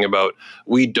talking about,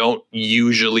 we don't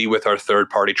usually with our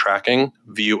third-party tracking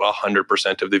view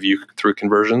 100% of the view-through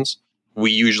conversions. we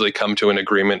usually come to an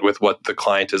agreement with what the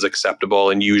client is acceptable.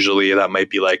 And usually that might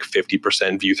be like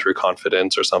 50% view through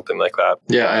confidence or something like that.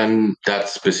 Yeah, and that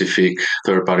specific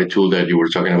third-party tool that you were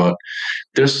talking about,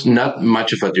 there's not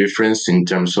much of a difference in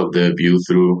terms of the view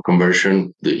through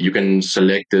conversion. You can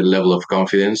select the level of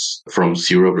confidence from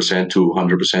 0% to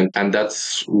 100%. And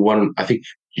that's one, I think,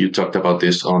 you talked about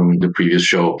this on the previous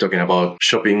show, talking about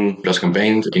shopping plus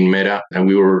campaigns in Meta, and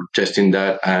we were testing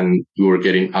that and we were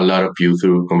getting a lot of view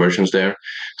through conversions there.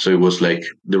 So it was like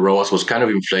the ROAS was kind of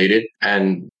inflated.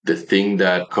 And the thing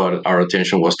that caught our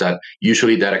attention was that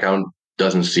usually that account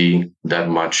doesn't see that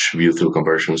much view through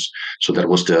conversions. So that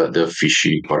was the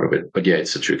fishy part of it. But yeah,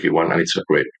 it's a tricky one and it's a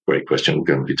great question. We're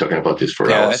going to be talking about this for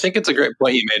hours. I think it's a great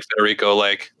point you made, Federico,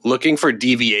 like looking for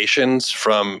deviations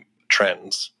from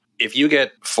trends. If you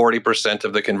get 40%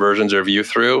 of the conversions are view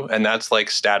through, and that's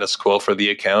like status quo for the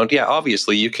account, yeah,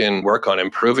 obviously you can work on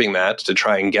improving that to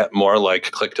try and get more like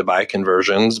click to buy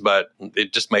conversions, but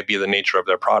it just might be the nature of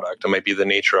their product. It might be the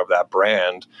nature of that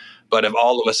brand. But if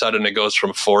all of a sudden it goes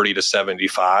from 40 to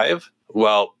 75,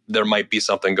 well, there might be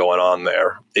something going on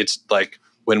there. It's like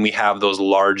when we have those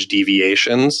large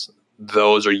deviations,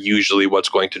 those are usually what's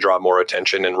going to draw more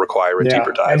attention and require a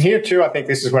deeper dive. And here too, I think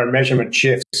this is where measurement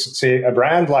shifts. See, a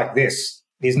brand like this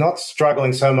is not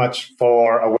struggling so much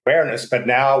for awareness, but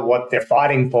now what they're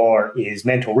fighting for is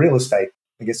mental real estate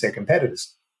against their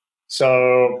competitors.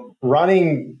 So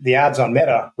running the ads on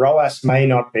Meta, ROAS may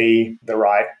not be the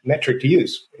right metric to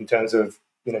use in terms of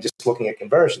just looking at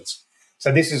conversions.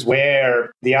 So this is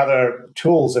where the other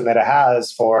tools that Meta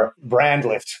has for brand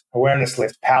lift, awareness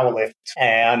lift, power lift,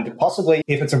 and possibly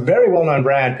if it's a very well-known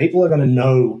brand, people are going to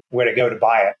know where to go to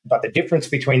buy it. But the difference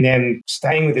between them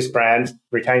staying with this brand,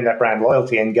 retaining that brand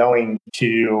loyalty, and going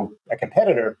to a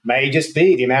competitor may just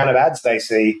be the amount of ads they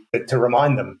see to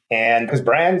remind them. And because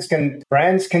brands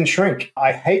can shrink.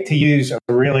 I hate to use a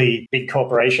really big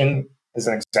corporation as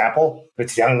an example, but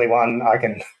it's the only one I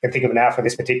can think of now for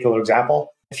this particular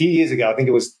example. A few years ago, I think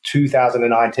it was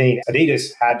 2019,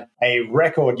 Adidas had a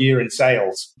record year in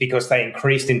sales because they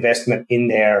increased investment in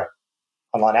their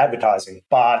online advertising.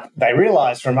 But they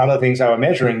realized from other things they were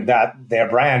measuring that their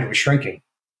brand was shrinking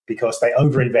because they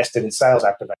overinvested in sales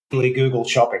activation, Google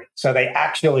shopping. So they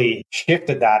actually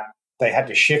shifted that. They had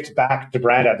to shift back to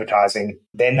brand advertising.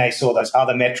 Then they saw those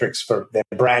other metrics for their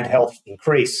brand health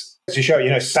increase to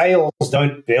show, sales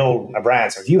don't build a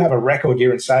brand. So if you have a record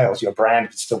year in sales, your brand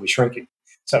could still be shrinking.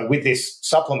 So with this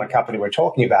supplement company we're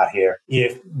talking about here,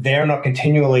 if they're not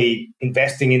continually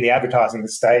investing in the advertising to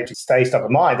stay top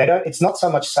of mind, it's not so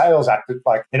much sales active,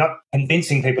 like they're not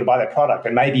convincing people to buy their product.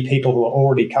 It may be people who are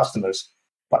already customers.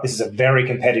 But this is a very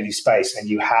competitive space, and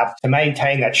you have to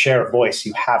maintain that share of voice.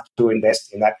 You have to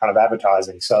invest in that kind of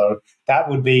advertising. So that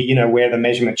would be, where the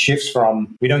measurement shifts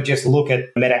from. We don't just look at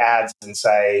Meta ads and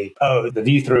say, oh, the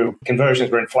view through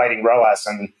conversions were inflating ROAS,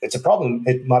 and it's a problem.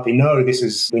 It might be, no,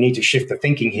 we need to shift the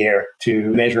thinking here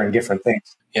to measuring different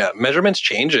things. Yeah, measurement's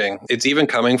changing. It's even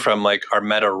coming from like our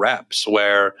Meta reps,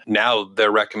 where now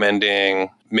they're recommending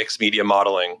mixed media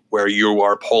modeling, where you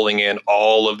are pulling in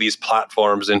all of these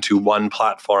platforms into one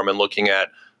platform and looking at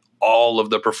all of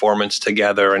the performance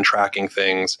together and tracking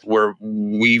things, where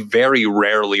we very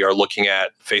rarely are looking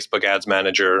at Facebook Ads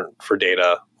Manager for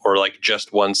data or like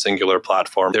just one singular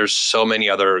platform. There's so many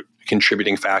other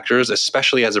contributing factors,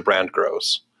 especially as a brand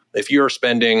grows. If you're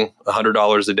spending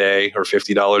 $100 a day or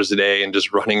 $50 a day and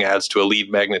just running ads to a lead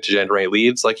magnet to generate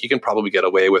leads, like you can probably get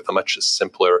away with a much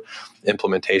simpler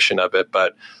implementation of it.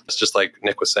 But it's just like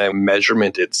Nick was saying,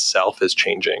 measurement itself is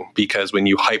changing because when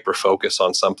you hyper focus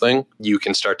on something, you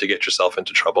can start to get yourself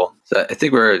into trouble. So I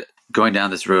think we're going down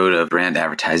this road of brand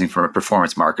advertising from a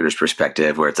performance marketer's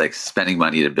perspective, where it's like spending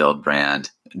money to build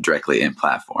brand directly in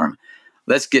platform.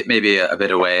 Let's get maybe a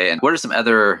bit away. And what are some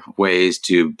other ways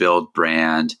to build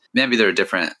brand? Maybe they're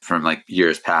different from like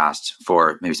years past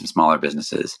for maybe some smaller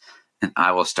businesses. And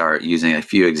I will start using a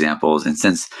few examples. And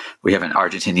since we have an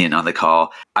Argentinian on the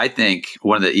call, I think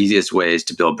one of the easiest ways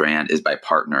to build brand is by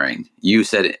partnering. You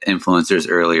said influencers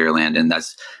earlier, Landon.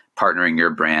 That's partnering your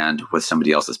brand with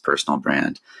somebody else's personal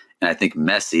brand. And I think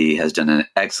Messi has done an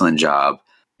excellent job,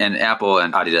 and Apple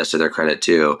and Adidas, to their credit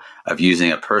too, of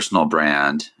using a personal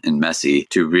brand in Messi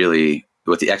to really,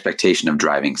 with the expectation of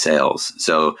driving sales.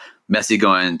 So Messi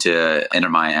going to Inter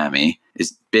Miami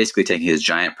is basically taking his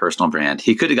giant personal brand.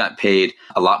 He could have gotten paid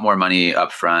a lot more money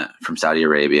up front from Saudi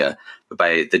Arabia, but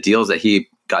by the deals that he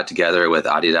got together with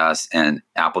Adidas and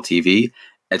Apple TV,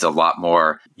 it's a lot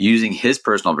more using his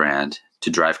personal brand to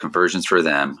drive conversions for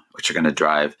them, which are going to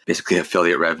drive basically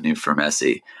affiliate revenue for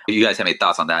Messi. Do you guys have any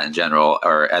thoughts on that in general,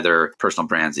 or other personal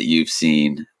brands that you've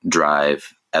seen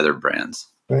drive other brands?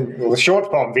 Well, the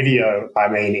short form video,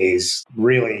 is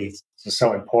really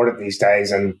so important these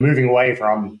days, and moving away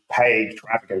from paid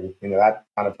traffic and that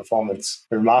kind of performance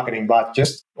through marketing, but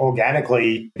just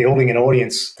organically building an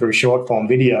audience through short form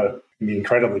video can be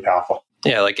incredibly powerful.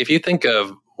 Yeah, like if you think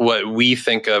of what we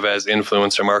think of as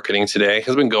influencer marketing today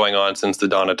has been going on since the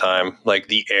dawn of time. Like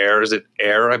the Air, is it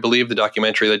Air, I believe, the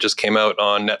documentary that just came out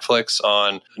on Netflix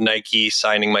on Nike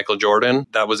signing Michael Jordan,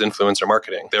 that was influencer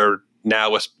marketing. They're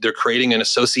creating an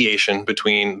association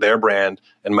between their brand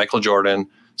and Michael Jordan.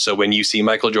 So when you see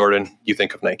Michael Jordan, you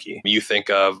think of Nike. You think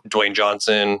of Dwayne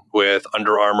Johnson with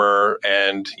Under Armour,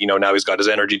 and now he's got his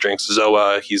energy drinks,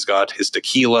 Zoa. He's got his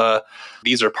tequila.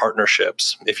 These are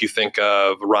partnerships. If you think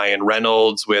of Ryan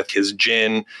Reynolds with his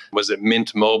gin, was it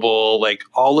Mint Mobile? Like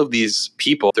all of these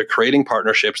people, they're creating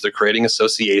partnerships, they're creating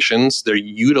associations, they're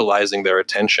utilizing their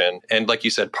attention. And like you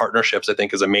said, partnerships, I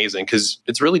think is amazing because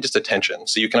it's really just attention.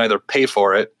 So you can either pay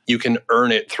for it, you can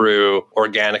earn it through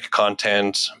organic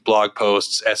content, blog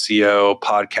posts, SEO,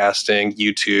 podcasting,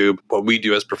 YouTube. What we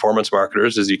do as performance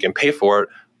marketers is you can pay for it,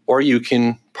 or you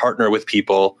can partner with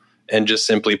people and just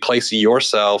simply place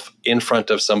yourself in front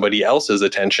of somebody else's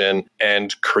attention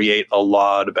and create a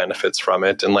lot of benefits from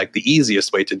it. And like the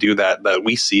easiest way to do that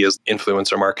we see is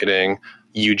influencer marketing,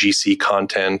 UGC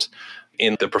content.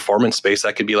 In the performance space,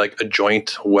 that could be like a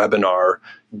joint webinar,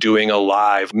 doing a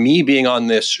live. Me being on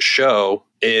this show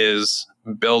is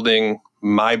building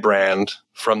my brand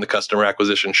from the customer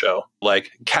acquisition show.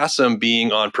 Like Kasim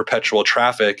being on perpetual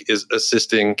traffic is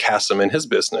assisting Kasim in his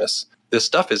business. This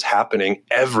stuff is happening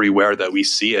everywhere that we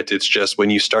see it. It's just when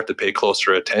you start to pay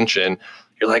closer attention,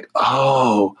 you're like,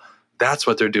 oh, that's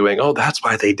what they're doing. Oh, that's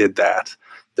why they did that.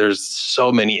 There's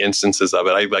so many instances of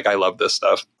it. I love this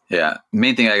stuff. Yeah.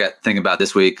 Main thing I got thinking about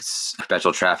this week's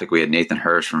perpetual traffic, we had Nathan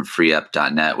Hirsch from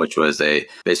freeup.net, which was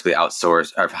basically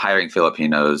hiring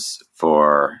Filipinos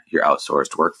for your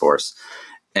outsourced workforce.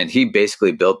 And he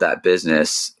basically built that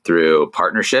business through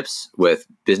partnerships with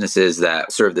businesses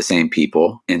that serve the same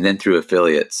people, and then through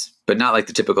affiliates, but not like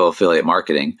the typical affiliate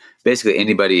marketing. Basically,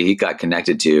 anybody he got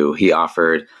connected to, he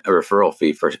offered a referral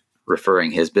fee for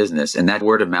referring his business. And that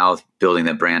word of mouth, building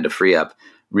the brand of FreeUp,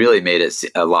 really made it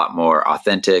a lot more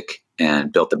authentic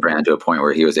and built the brand to a point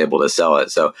where he was able to sell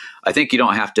it. So I think you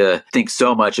don't have to think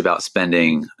so much about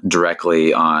spending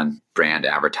directly on brand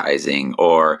advertising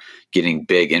or getting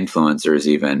big influencers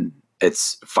even.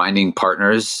 It's finding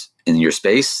partners in your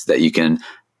space that you can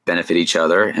benefit each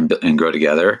other and grow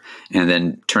together, and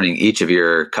then turning each of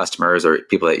your customers or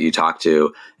people that you talk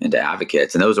to into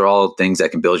advocates. And those are all things that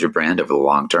can build your brand over the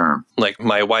long term. Like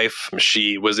my wife,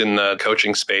 she was in the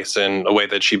coaching space, and a way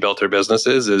that she built her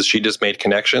businesses is she just made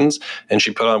connections and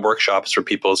she put on workshops for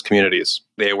people's communities.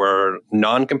 They were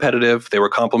non-competitive, they were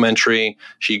complementary.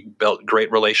 She built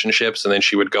great relationships, and then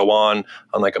she would go on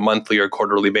like a monthly or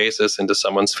quarterly basis into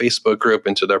someone's Facebook group,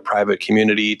 into their private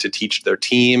community to teach their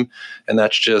team. And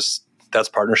that's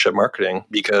partnership marketing,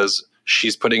 because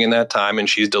she's putting in that time and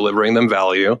she's delivering them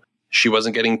value. She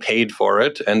wasn't getting paid for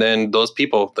it. And then those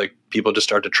people just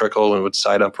start to trickle and would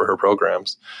sign up for her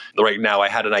programs. Right now, I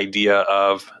had an idea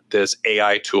of this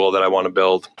AI tool that I want to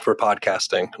build for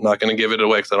podcasting. I'm not going to give it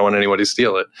away because I don't want anybody to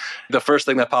steal it. The first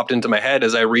thing that popped into my head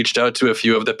is I reached out to a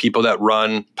few of the people that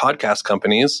run podcast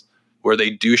companies where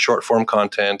they do short form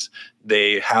content.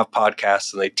 They have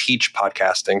podcasts and they teach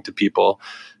podcasting to people.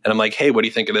 And I'm like, hey, what do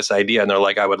you think of this idea? And they're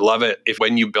like, I would love it. If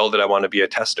when you build it, I want to be a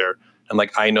tester. I'm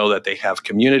like, I know that they have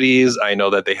communities. I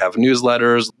know that they have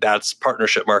newsletters. That's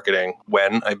partnership marketing.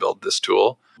 When I build this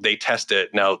tool, they test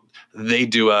it. Now they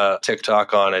do a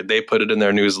TikTok on it. They put it in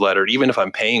their newsletter. Even if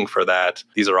I'm paying for that,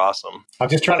 these are awesome. I'm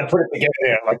just trying to put it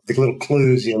together, like the little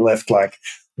clues you left, like,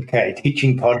 okay,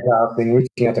 teaching podcasting,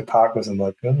 reaching out to partners. I'm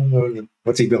like, oh,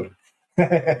 what's he building?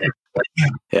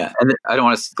 Yeah. And I don't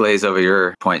want to glaze over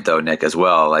your point though, Nick, as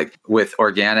well. Like with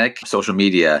organic social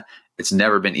media, it's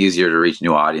never been easier to reach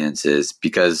new audiences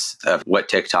because of what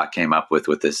TikTok came up with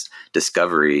this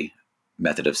discovery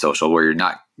method of social, where you're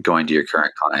not going to your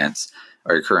current clients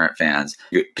or your current fans.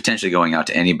 You're potentially going out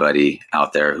to anybody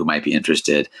out there who might be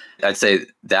interested. I'd say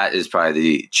that is probably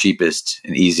the cheapest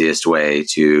and easiest way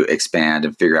to expand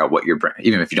and figure out what your brand,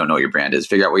 even if you don't know what your brand is,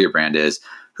 figure out what your brand is,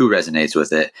 who resonates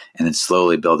with it, and then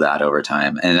slowly build that over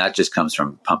time. And that just comes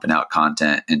from pumping out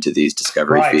content into these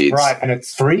discovery feeds. Right. And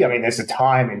it's free. I mean, there's a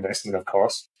time investment, of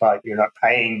course, but you're not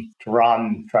paying to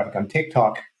run traffic on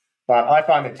TikTok. But I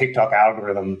find the TikTok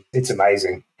algorithm, it's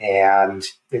amazing. And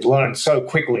it learns so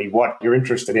quickly what you're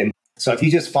interested in. So if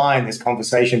you just find these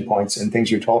conversation points and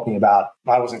things you're talking about,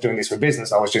 I wasn't doing this for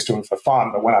business, I was just doing it for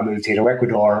fun. But when I moved here to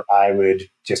Ecuador, I would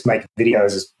just make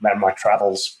videos about my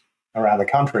travels around the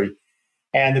country.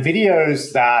 And the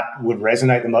videos that would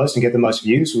resonate the most and get the most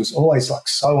views was always like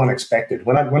so unexpected.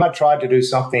 When I tried to do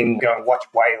something, go and watch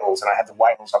whales, and I had the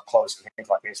whales up close and things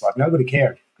like this, like nobody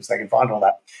cared because they can find all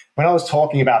that. When I was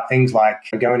talking about things like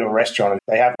going to a restaurant and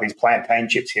they have these plantain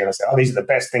chips here, and I said, "Oh, these are the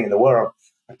best thing in the world,"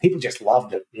 and people just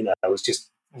loved it. You know, it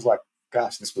was like,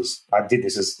 gosh, I did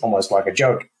this as almost like a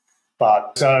joke.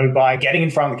 But so by getting in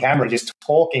front of the camera, just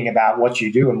talking about what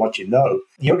you do and what you know,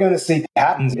 you're going to see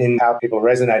patterns in how people are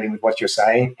resonating with what you're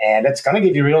saying. And it's going to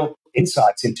give you real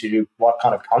insights into what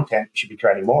kind of content you should be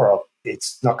creating more of.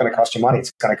 It's not going to cost you money. It's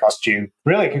going to cost you,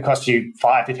 really, it can cost you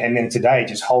 5 to 10 minutes a day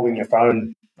just holding your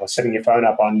phone or setting your phone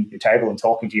up on your table and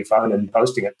talking to your phone and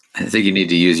posting it. I think you need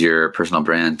to use your personal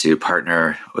brand to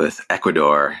partner with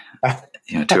Ecuador.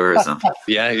 Tourism.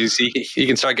 Yeah, you see, he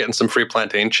can start getting some free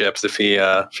plantain chips if he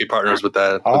partners with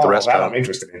with the restaurant. That I'm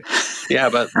interested in. Yeah,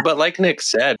 but like Nick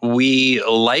said, we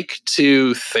like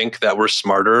to think that we're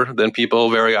smarter than people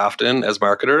very often as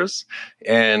marketers.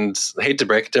 And I hate to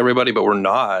break it to everybody, but we're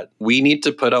not. We need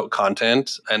to put out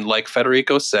content, and like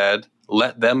Federico said,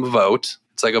 let them vote.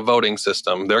 It's like a voting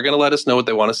system. They're going to let us know what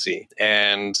they want to see.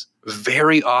 And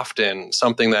very often,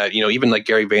 something that, even like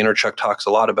Gary Vaynerchuk talks a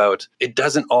lot about, it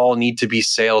doesn't all need to be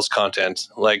sales content.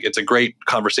 Like, it's a great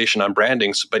conversation on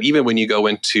branding, but even when you go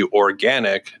into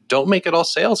organic, don't make it all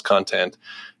sales content.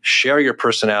 Share your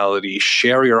personality,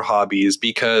 share your hobbies,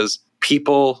 because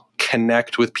people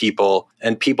connect with people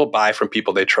and people buy from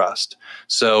people they trust.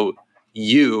 So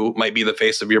you might be the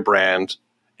face of your brand.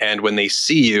 And when they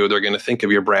see you, they're going to think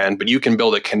of your brand, but you can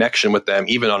build a connection with them,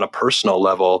 even on a personal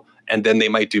level. And then they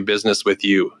might do business with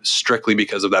you strictly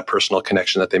because of that personal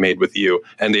connection that they made with you.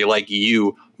 And they like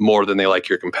you more than they like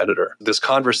your competitor. This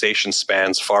conversation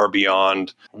spans far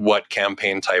beyond what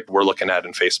campaign type we're looking at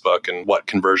in Facebook and what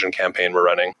conversion campaign we're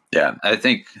running. Yeah, I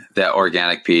think that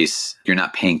organic piece, you're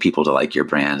not paying people to like your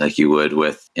brand like you would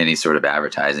with any sort of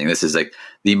advertising. This is like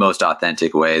the most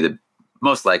authentic way, the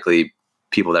most likely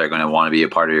people that are going to want to be a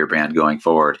part of your brand going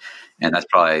forward. And that's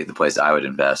probably the place I would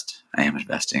invest. I am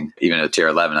investing. Even at tier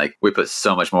 11, like, we put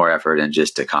so much more effort in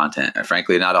just to content. And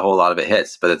frankly, not a whole lot of it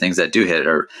hits, but the things that do hit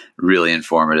are really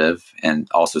informative and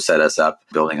also set us up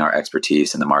building our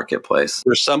expertise in the marketplace.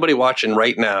 There's somebody watching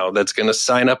right now that's going to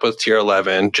sign up with tier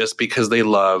 11 just because they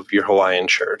love your Hawaiian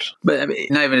shirt. But I mean,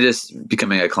 not even just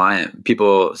becoming a client.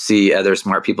 People see other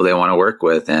smart people they want to work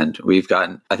with. And we've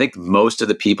gotten, I think most of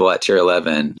the people at tier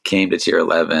 11 came to tier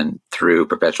 11 through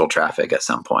perpetual traffic at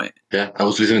some point. Yeah, I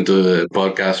was listening to a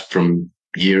podcast from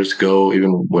years ago, even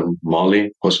when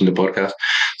Molly was on the podcast.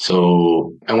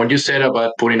 So, and when you said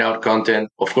about putting out content,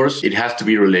 of course, it has to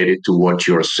be related to what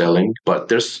you're selling, but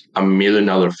there's a million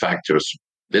other factors.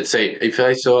 Let's say if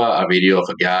I saw a video of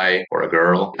a guy or a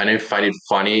girl and I find it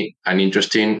funny and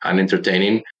interesting and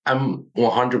entertaining, I'm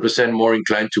 100% more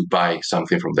inclined to buy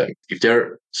something from them. If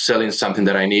they're selling something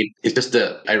that I need, it's just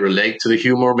that I relate to the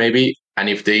humor maybe. And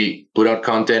if they put out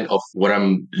content of what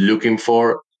I'm looking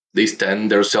for, they stand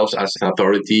themselves as an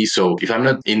authority. So if I'm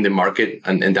not in the market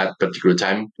and in that particular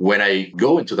time, when I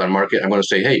go into that market, I'm going to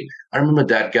say, hey, I remember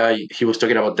that guy, he was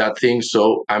talking about that thing.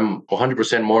 So I'm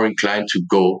 100% more inclined to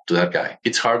go to that guy.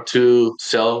 It's hard to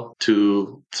sell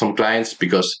to some clients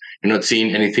because you're not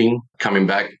seeing anything coming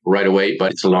back right away,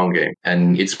 but it's a long game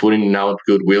and it's putting out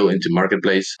goodwill into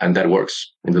marketplace, and that works.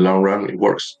 In the long run, it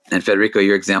works. And Federico,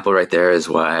 your example right there is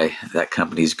why that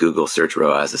company's Google search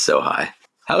ROAS is so high.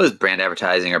 How is brand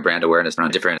advertising or brand awareness on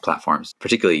different platforms,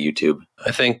 particularly YouTube?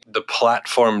 I think the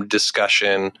platform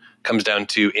discussion comes down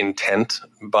to intent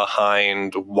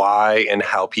behind why and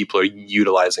how people are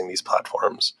utilizing these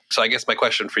platforms. So I guess my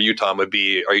question for you, Tom, would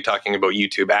be, are you talking about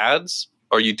YouTube ads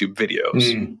or YouTube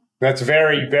videos? That's a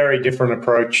very, very different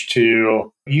approach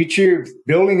to YouTube.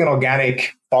 Building an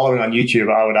organic following on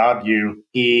YouTube, I would argue,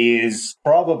 is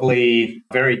probably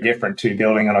very different to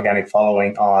building an organic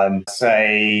following on,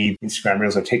 say, Instagram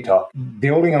Reels or TikTok.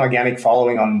 Building an organic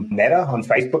following on Meta, on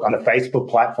Facebook, on the Facebook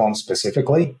platform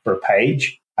specifically for a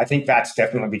page, I think that's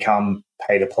definitely become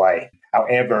pay to play.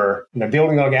 However,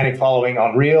 building an organic following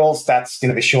on Reels, that's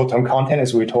the short-term content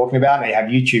as we were talking about, and they have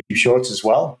YouTube Shorts as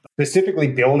well. Specifically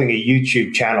building a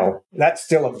YouTube channel, that's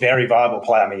still a very viable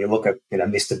play. I mean, you look at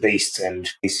Mr. Beast and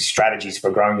these strategies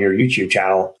for growing your YouTube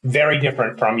channel, very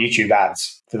different from YouTube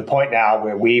ads, to the point now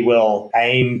where we will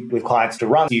aim with clients to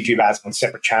run YouTube ads on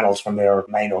separate channels from their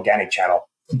main organic channel.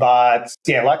 But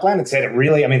yeah, like Landon said, it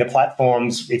really, the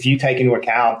platforms, if you take into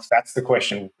account, that's the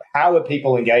question. How are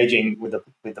people engaging with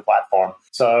the platform?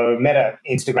 So Meta,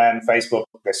 Instagram, Facebook,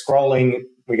 they're scrolling.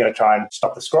 We got to try and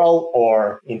stop the scroll,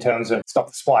 or in terms of stop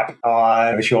the swipe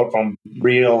on the short form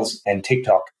Reels and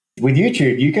TikTok. with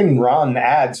YouTube, you can run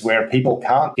ads where people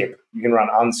can't skip. You can run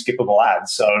unskippable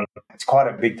ads. So it's quite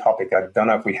a big topic. I don't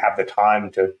know if we have the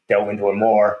time to delve into it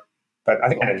more, but I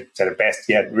think I said it best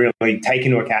yet. Really take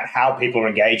into account how people are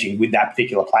engaging with that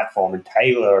particular platform and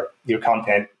tailor your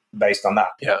content based on that.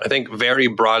 Yeah, I think very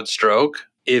broad stroke.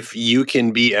 If you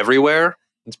can be everywhere,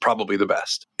 it's probably the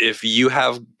best. If you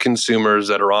have consumers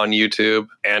that are on YouTube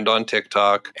and on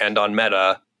TikTok and on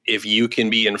Meta, if you can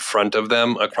be in front of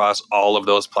them across all of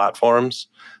those platforms,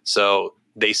 so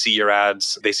they see your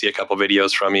ads, they see a couple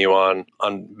videos from you on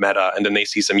Meta, and then they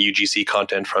see some UGC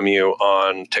content from you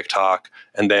on TikTok,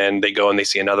 and then they go and they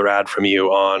see another ad from you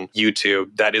on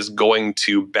YouTube, that is going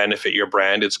to benefit your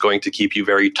brand. It's going to keep you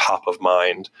very top of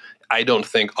mind. I don't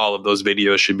think all of those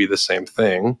videos should be the same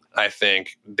thing. I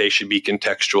think they should be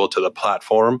contextual to the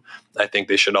platform. I think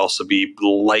they should also be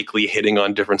likely hitting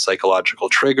on different psychological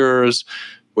triggers,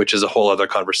 which is a whole other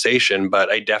conversation.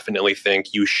 But I definitely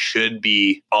think you should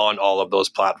be on all of those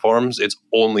platforms. It's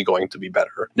only going to be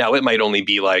better. Now, it might only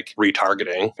be like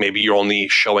retargeting. Maybe you're only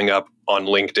showing up on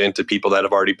LinkedIn to people that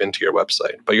have already been to your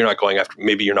website, but you're not going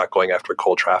after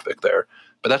cold traffic there.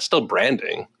 But that's still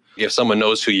branding. If someone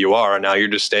knows who you are, now you're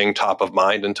just staying top of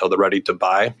mind until they're ready to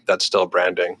buy, that's still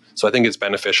branding. So I think it's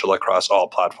beneficial across all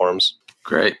platforms.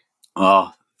 Great.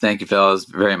 Well, thank you, fellas,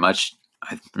 very much.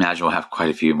 I imagine we'll have quite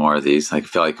a few more of these. I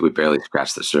feel like we barely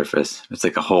scratched the surface. It's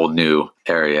like a whole new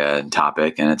area and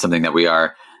topic, and it's something that we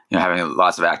are having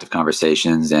lots of active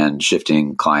conversations and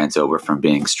shifting clients over from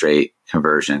being straight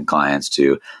conversion clients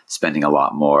to spending a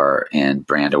lot more in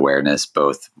brand awareness,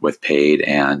 both with paid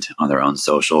and on their own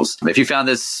socials. If you found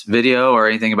this video or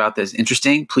anything about this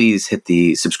interesting, please hit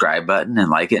the subscribe button and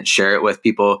like it and share it with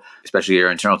people, especially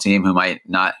your internal team who might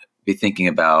not be thinking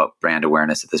about brand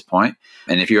awareness at this point.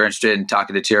 And if you're interested in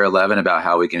talking to Tier 11 about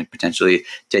how we can potentially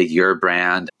take your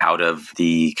brand out of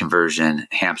the conversion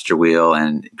hamster wheel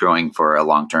and growing for a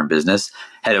long-term business,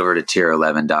 head over to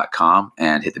tier11.com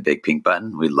and hit the big pink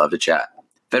button. We'd love to chat.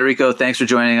 Federico, thanks for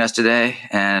joining us today.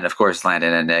 And of course,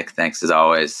 Landon and Nick, thanks as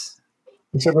always.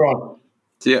 Thanks, everyone.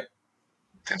 See ya.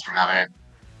 Thanks for having me.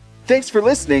 Thanks for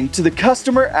listening to the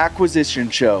Customer Acquisition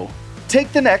Show.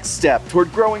 Take the next step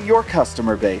toward growing your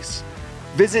customer base.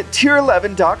 Visit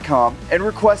tier11.com and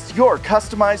request your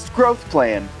customized growth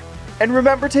plan. And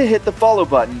remember to hit the follow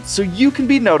button so you can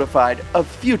be notified of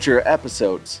future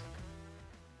episodes.